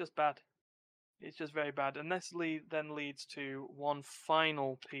just bad. It's just very bad. And this then leads to one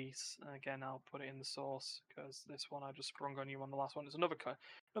final piece. Again, I'll put it in the source because this one I just sprung on you on the last one. It's another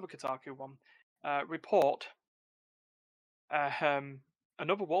Kotaku one. Report.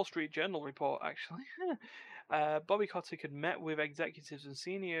 Another Wall Street Journal report, actually. Bobby Kotick had met with executives and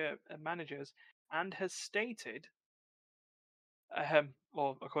senior managers and has stated,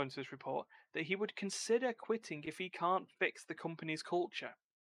 or according to this report, that he would consider quitting if he can't fix the company's culture.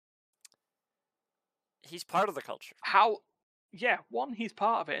 He's part of the culture. How? Yeah, one, he's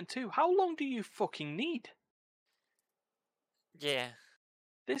part of it, and two, how long do you fucking need? Yeah.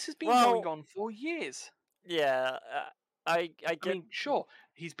 This has been going on for years. Yeah, I get. I mean, sure,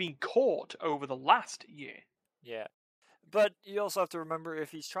 he's been caught over the last year. Yeah. But you also have to remember,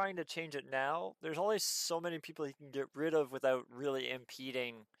 if he's trying to change it now, there's only so many people he can get rid of without really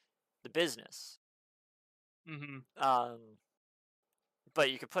impeding the business. Mm-hmm. But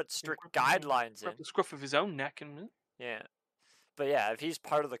you could put strict guidelines in. The scruff of his own neck, and yeah. But yeah, if he's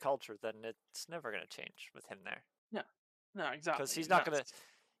part of the culture, then it's never going to change with him there. No, exactly. Because he's not going to.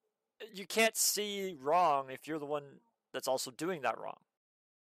 You can't see wrong if you're the one that's also doing that wrong.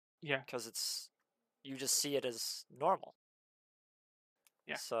 Yeah. Because you just see it as normal.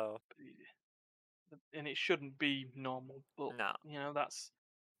 Yeah. So. And it shouldn't be normal, but no.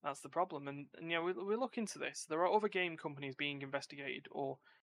 That's the problem. And we look into this. There are other game companies being investigated or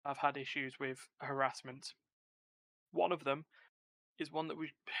have had issues with harassment. One of them is one that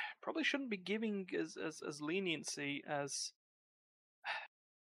we probably shouldn't be giving as leniency as.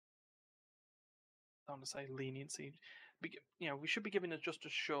 I don't want to say leniency. We should be giving it just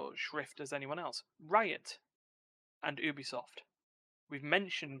as short shrift as anyone else. Riot and Ubisoft. We've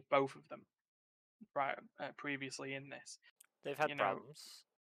mentioned both of them previously in this. They've had problems.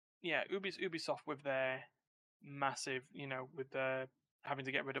 Yeah, Ubisoft with their massive, with their having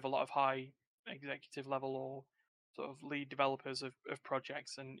to get rid of a lot of high executive level or sort of lead developers of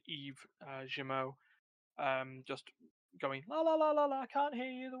projects, and Eve Gimo just going la la la la la. I can't hear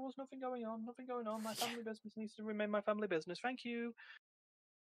you. There was nothing going on. Nothing going on. My Yeah, family business needs to remain my family business. Thank you.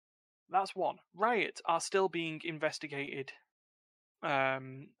 That's one. Riot are still being investigated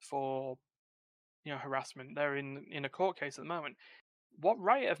for harassment. They're in a court case at the moment. What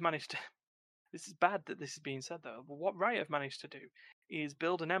Riot have managed to this is bad that this is being said though, but what Riot have managed to do is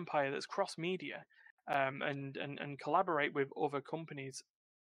build an empire that's cross media, and collaborate with other companies,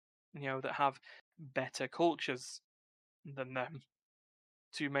 that have better cultures than them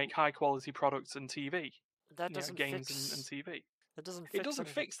to make high quality products and TV, that doesn't games and fix. TV. That doesn't It fix doesn't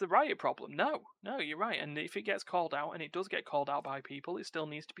anything. fix the Riot problem. No, no, you're right. And if it gets called out, and it does get called out by people, it still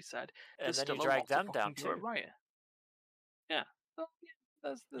needs to be said. And There's then you still a drag lot to them down fucking do at too. Riot. Yeah, well, yeah.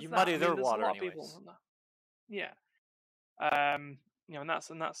 There's You that. muddy I mean, their there's a water, lot of people anyways. on that. Yeah.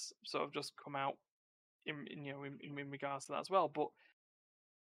 And that's sort of just come out in regards to that as well. But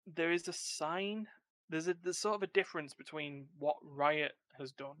there is a sign. There's sort of a difference between what Riot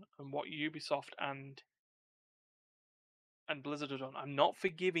has done and what Ubisoft and Blizzard have done. I'm not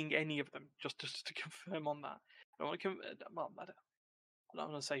forgiving any of them. Just to confirm on that. I don't want to. Well, I'm not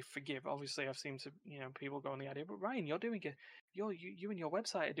going to say forgive. Obviously, I've seen people go on the idea. But Ryan, you're doing you and your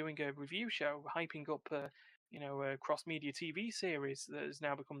website are doing a review show, hyping up a cross media TV series that has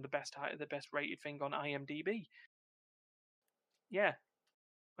now become the best rated thing on IMDb. Yeah,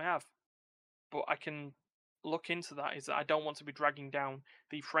 I have, but I can look into that. Is that I don't want to be dragging down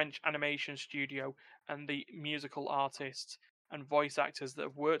the French animation studio and the musical artists and voice actors that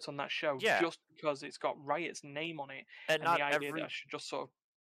have worked on that show Yeah, just because it's got Riot's name on it, and and the idea that I should just sort of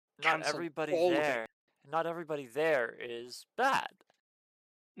not cancel everybody all of it. there, not everybody there is bad.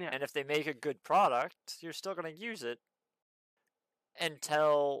 Yeah, And if they make a good product, you're still going to use it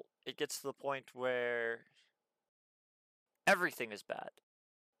until it gets to the point where everything is bad.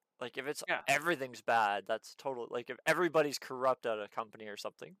 Like if it's yeah, everything's bad, that's total. Like if everybody's corrupt at a company or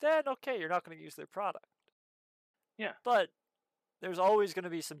something, then okay, you're not going to use their product. yeah. But there's always going to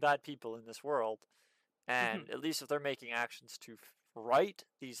be some bad people in this world, Hmm. and at least if they're making actions to right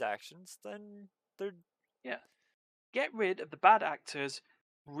these actions, then they're Yeah. Get rid of the bad actors,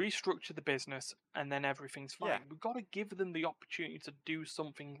 restructure the business, and then everything's yeah. fine. We've got to give them the opportunity to do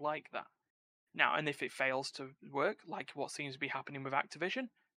something like that. Now, and if it fails to work, like what seems to be happening with Activision,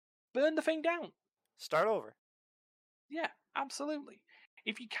 burn the thing down. Start over. Yeah, absolutely.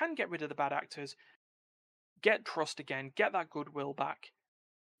 If you can get rid of the bad actors, get trust again, get that goodwill back,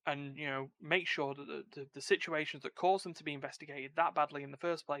 and make sure that the situations that caused them to be investigated that badly in the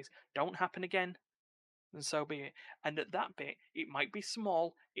first place don't happen again, and so be it. And at that bit, it might be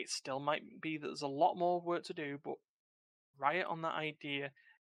small, it still might be that there's a lot more work to do, but Riot on that idea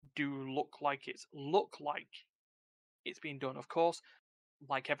do look like it's been done. Of course,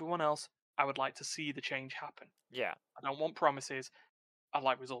 like everyone else, I would like to see the change happen. Yeah. I don't want promises, I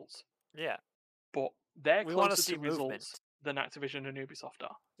like results. Yeah. But they're We want to closer see to results movement. than Activision and Ubisoft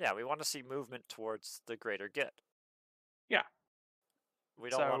are. Yeah, we want to see movement towards the greater good. Yeah. We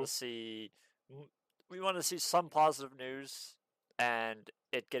don't want to So see we want to see some positive news and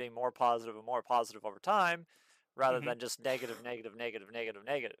it getting more positive and more positive over time rather mhm, than just negative negative negative negative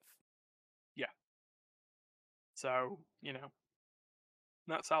negative. yeah. So,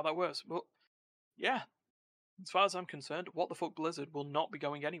 that's how that works. But yeah, as far as I'm concerned, What the Fuck Blizzard will not be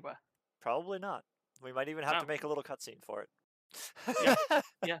going anywhere. Probably not. We might even have to No. make a little cutscene for Yeah. it.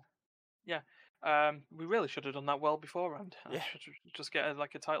 Yeah. Yeah. We really should have done that well beforehand. I Yeah. should just get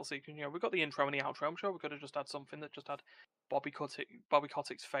like a title sequence. We got the intro and the outro. I'm sure we could have just had something that just had Bobby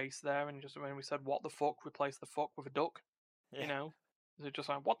Kotick's face there, and just when we said "what the fuck," replace the fuck with a duck. You Yeah. know, is it just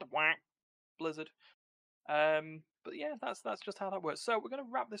like "what the whack" Blizzard? But yeah, that's just how that works. So we're gonna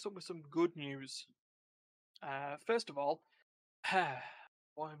wrap this up with some good news. First of all,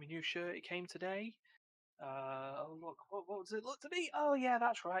 boy, my new shirt. It came today. Look, what was it? Look to me. Oh yeah,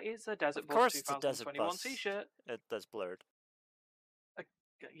 that's right. It's a Desert Of Bus course it's a desert 2021 bus. T-shirt. That's blurred. Uh,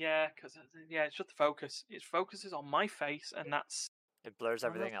 yeah, because it's just the focus. It focuses on my face, and that's It blurs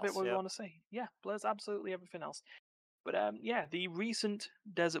everything that's the bit else. where we Yep. want to see. Yeah, blurs absolutely everything else. But yeah, the recent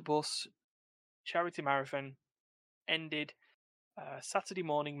Desert Bus charity marathon ended Saturday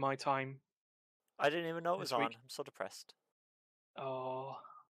morning my time I didn't even know it was this on. week. I'm so depressed. Oh,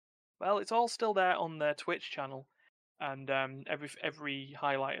 well, it's all still there on their Twitch channel, and every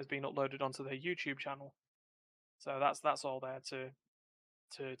highlight has been uploaded onto their YouTube channel. So that's all there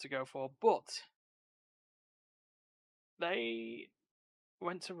to go for. But they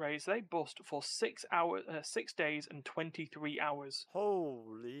went to race. They bussed for 6 days and 23 hours.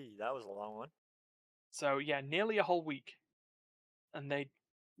 Holy, that was a long one. So yeah, nearly a whole week, and they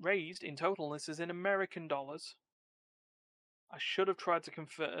raised in total. This is in American dollars. I should have tried to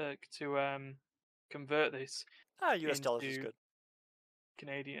convert this US dollars is good.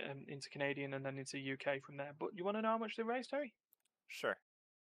 Into Canadian and then into UK from there. But you want to know how much they raised, Harry? Sure.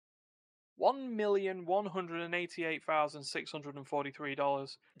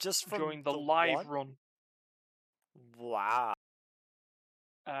 $1,188,643 Just from during the the live one? run. Wow.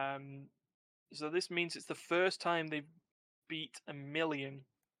 So this means it's the first time they've beat a million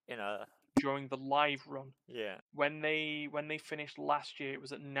In a during the live run. yeah. When they finished last year, it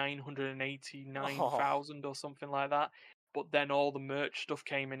was at 989,000 Oh, or something like that. But then all the merch stuff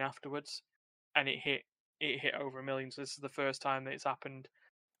came in afterwards, and it hit over a million. So this is the first time that it's happened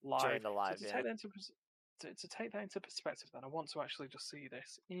during live. the So live, to yeah. take that into perspective, then I want to actually just see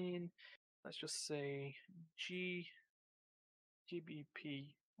this in. Let's just say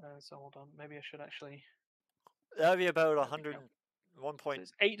GBP. So hold on, maybe I should actually. That'd be about There we go. 1 So point.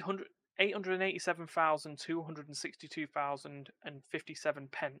 it's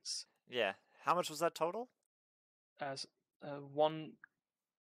 887,262,057 pence. Yeah. How much was that total? As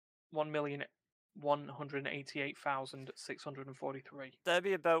 1,188,643. That'd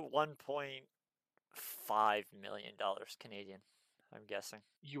be about $1.5 million Canadian, I'm guessing.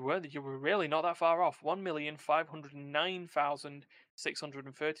 You were really not that far off.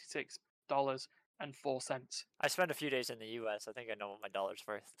 $1,509,636.04. I spent a few days in the US. I think I know what my dollar's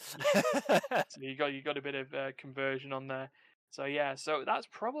worth. So you got a bit of conversion on there. So yeah, so that's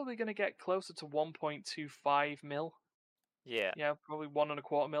probably going to get closer to 1.25 mil. Yeah. Yeah, probably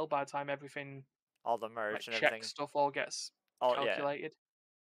 1.25 mil by the time everything All the like merch and check everything. stuff all gets Oh, yeah. calculated.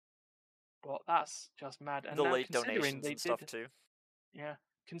 But that's just mad. And The now late donations and stuff too.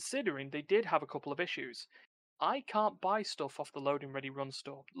 considering they did have a couple of issues. I can't buy stuff off the Loading Ready Run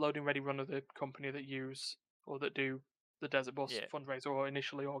store. Loading Ready Run are the company that use or that do the Desert Bus Yeah. fundraiser or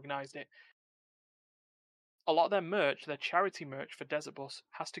initially organised it. A lot of their merch, their charity merch for Desert Bus,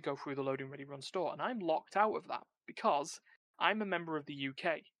 has to go through the Loading Ready Run store, and I'm locked out of that because I'm a member of the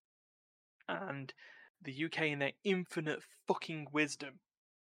UK, and the UK, in their infinite fucking wisdom,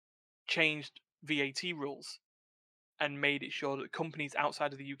 changed VAT rules and made it sure that companies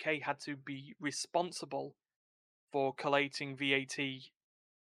outside of the UK had to be responsible for collating VAT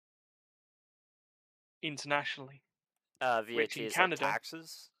internationally. Which VAT in is like Canada,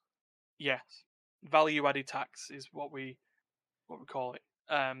 taxes. yes, value added tax is what we call it.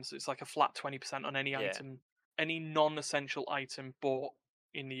 So it's like a flat 20% on any Yeah. item, any non-essential item bought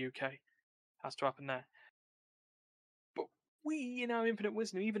in the UK has to happen there. But we, in our infinite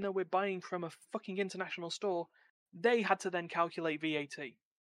wisdom, even though we're buying from a fucking international store, they had to then calculate VAT.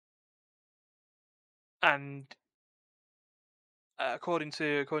 And according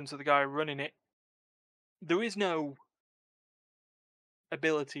to the guy running it, there is no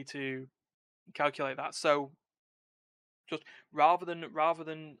ability to calculate that. So just rather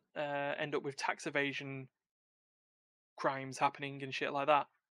than end up with tax evasion crimes happening and shit like that,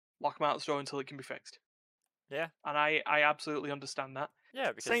 lock them out of the store until it can be fixed. Yeah. And I absolutely understand that. Yeah,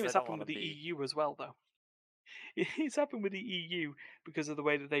 because Same they has don't happened want to with the be. EU as well, though. It's happened with the EU because of the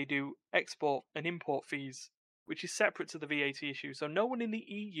way that they do export and import fees, which is separate to the VAT issue. So no one in the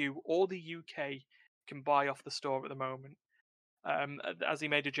EU or the UK can buy off the store at the moment. As he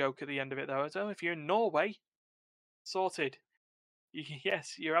made a joke at the end of it, though, so if you're in Norway, sorted.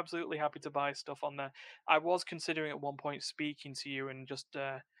 Yes, you're absolutely happy to buy stuff on there. I was considering at one point speaking to you and just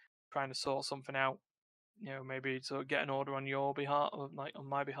trying to sort something out. You know, maybe sort of get an order on your behalf, or like on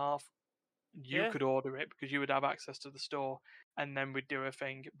my behalf. You Yeah. could order it because you would have access to the store, and then we'd do a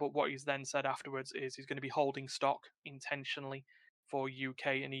thing. But what he's then said afterwards is he's going to be holding stock intentionally for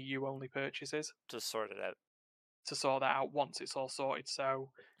UK and EU only purchases To sort it out. to sort that out once it's all sorted.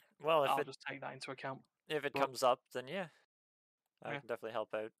 So Well, I'll just take that into account. if it But comes up, then yeah, I yeah. can definitely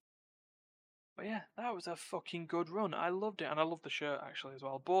help out. But yeah, that was a fucking good run. I loved it, and I love the shirt actually as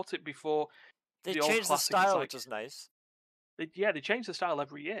well. Bought it before They the old changed the classic. It's style, like which is nice. they change the style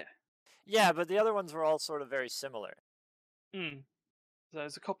every year. Yeah, but the other ones were all sort of very similar. So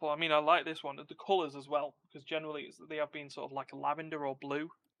there's a couple. I mean, I like this one. The colours as well, because generally they have been sort of like lavender or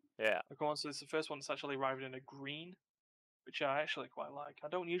blue. Yeah. So it's the first one that's actually arrived in a green, which I actually quite like. I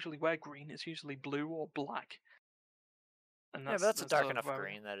don't usually wear green; it's usually blue or black. And Yeah, but that's a dark sort of enough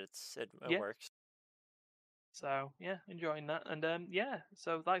green that it yeah. works. So yeah, enjoying that, and yeah.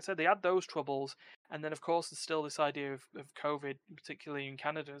 So like I said, they had those troubles, and then of course there's still this idea of COVID, particularly in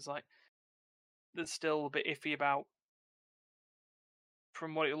Canada. Is like there's still a bit iffy about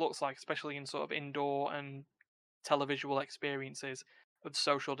from what it looks like, especially in sort of indoor and televisual experiences, of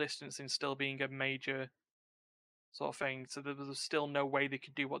social distancing still being a major sort of thing. So there was still no way they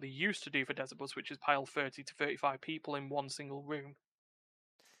could do what they used to do for Desert Bus, which is pile 30 to 35 people in one single room.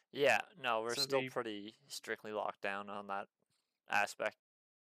 Yeah, no, we're So still pretty strictly locked down on that aspect.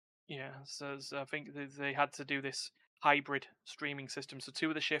 Yeah, so I think they had to do this hybrid streaming system. So 2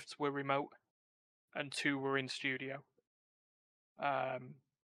 of the shifts were remote, and 2 were in studio.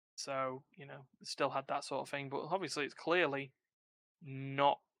 So still had that sort of thing, but obviously it's clearly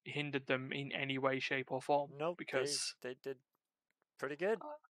not hindered them in any way, shape, or form. Nope, Because they did pretty good.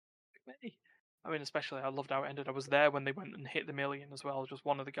 I mean, especially I loved how it ended. I was there when they went and hit the million as well. Just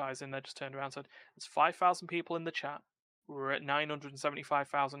one of the guys in there just turned around and said, "There's 5,000 people in the chat. We're at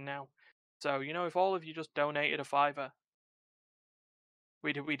 975,000 now. So if all of you just donated a fiver,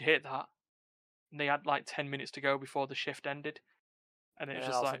 we'd hit that." And they had like 10 minutes to go before the shift ended, and it was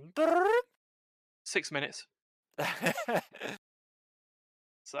And just like also, 6 minutes.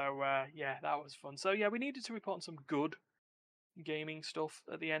 So yeah, that was fun. So yeah, we needed to report on some good gaming stuff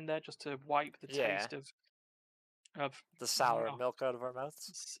at the end there, just to wipe the taste of the sour milk out of our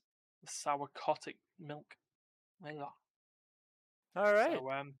mouths. Sour cotic milk. Yeah. All right.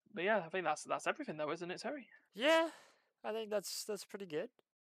 So but yeah, I think that's everything though, isn't it, Terry? Yeah, I think that's pretty good.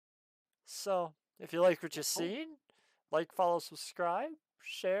 So if you like what you've seen, like, follow, subscribe,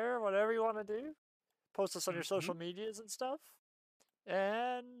 share, whatever you want to do. Post us on your social medias and stuff.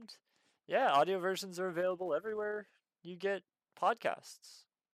 And yeah, audio versions are available everywhere you get podcasts.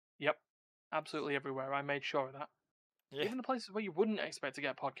 Yep, absolutely everywhere. I made sure of that. Yeah. Even the places where you wouldn't expect to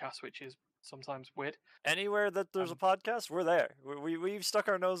get podcasts, which is sometimes weird. Anywhere that there's a podcast, we're there. We've stuck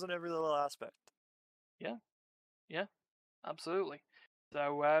our nose in every little aspect. Yeah, absolutely.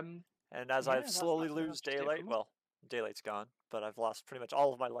 So and as I've slowly lose daylight, well, daylight's gone, but I've lost pretty much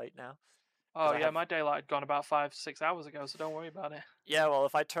all of my light now. Oh yeah, my daylight had gone about 5-6 hours ago, so don't worry about it. Yeah, well,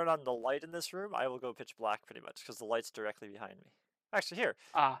 if I turn on the light in this room, I will go pitch black pretty much, because the light's directly behind me. Actually, here.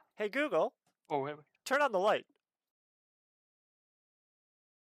 Hey Google. Oh, wait. Turn on the light.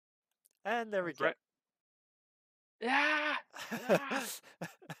 And there we go. Yeah.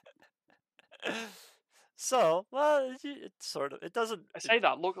 So, well, it sort of, it doesn't. I say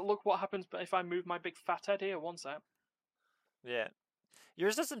that. Look what happens if I move my big fat head here. One sec. Yeah,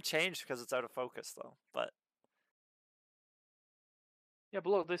 yours doesn't change because it's out of focus though. But yeah,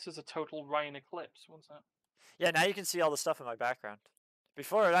 but look, this is a total Ryan eclipse. One sec. Yeah, now you can see all the stuff in my background.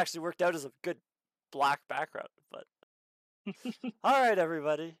 Before it actually worked out as a good black background, but. All right,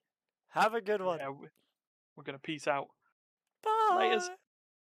 everybody, have a good one. Yeah, we're gonna peace out. Bye. Laters.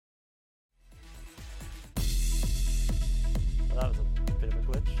 Well, that was a bit of a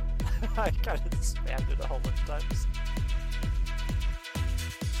glitch. I kind of spammed it a whole bunch of times.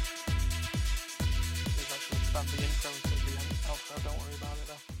 There's actually spam the intro instead of the outro. Don't worry about it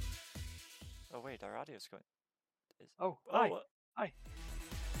though. Oh wait, our audio's going. Oh, hi. Hi.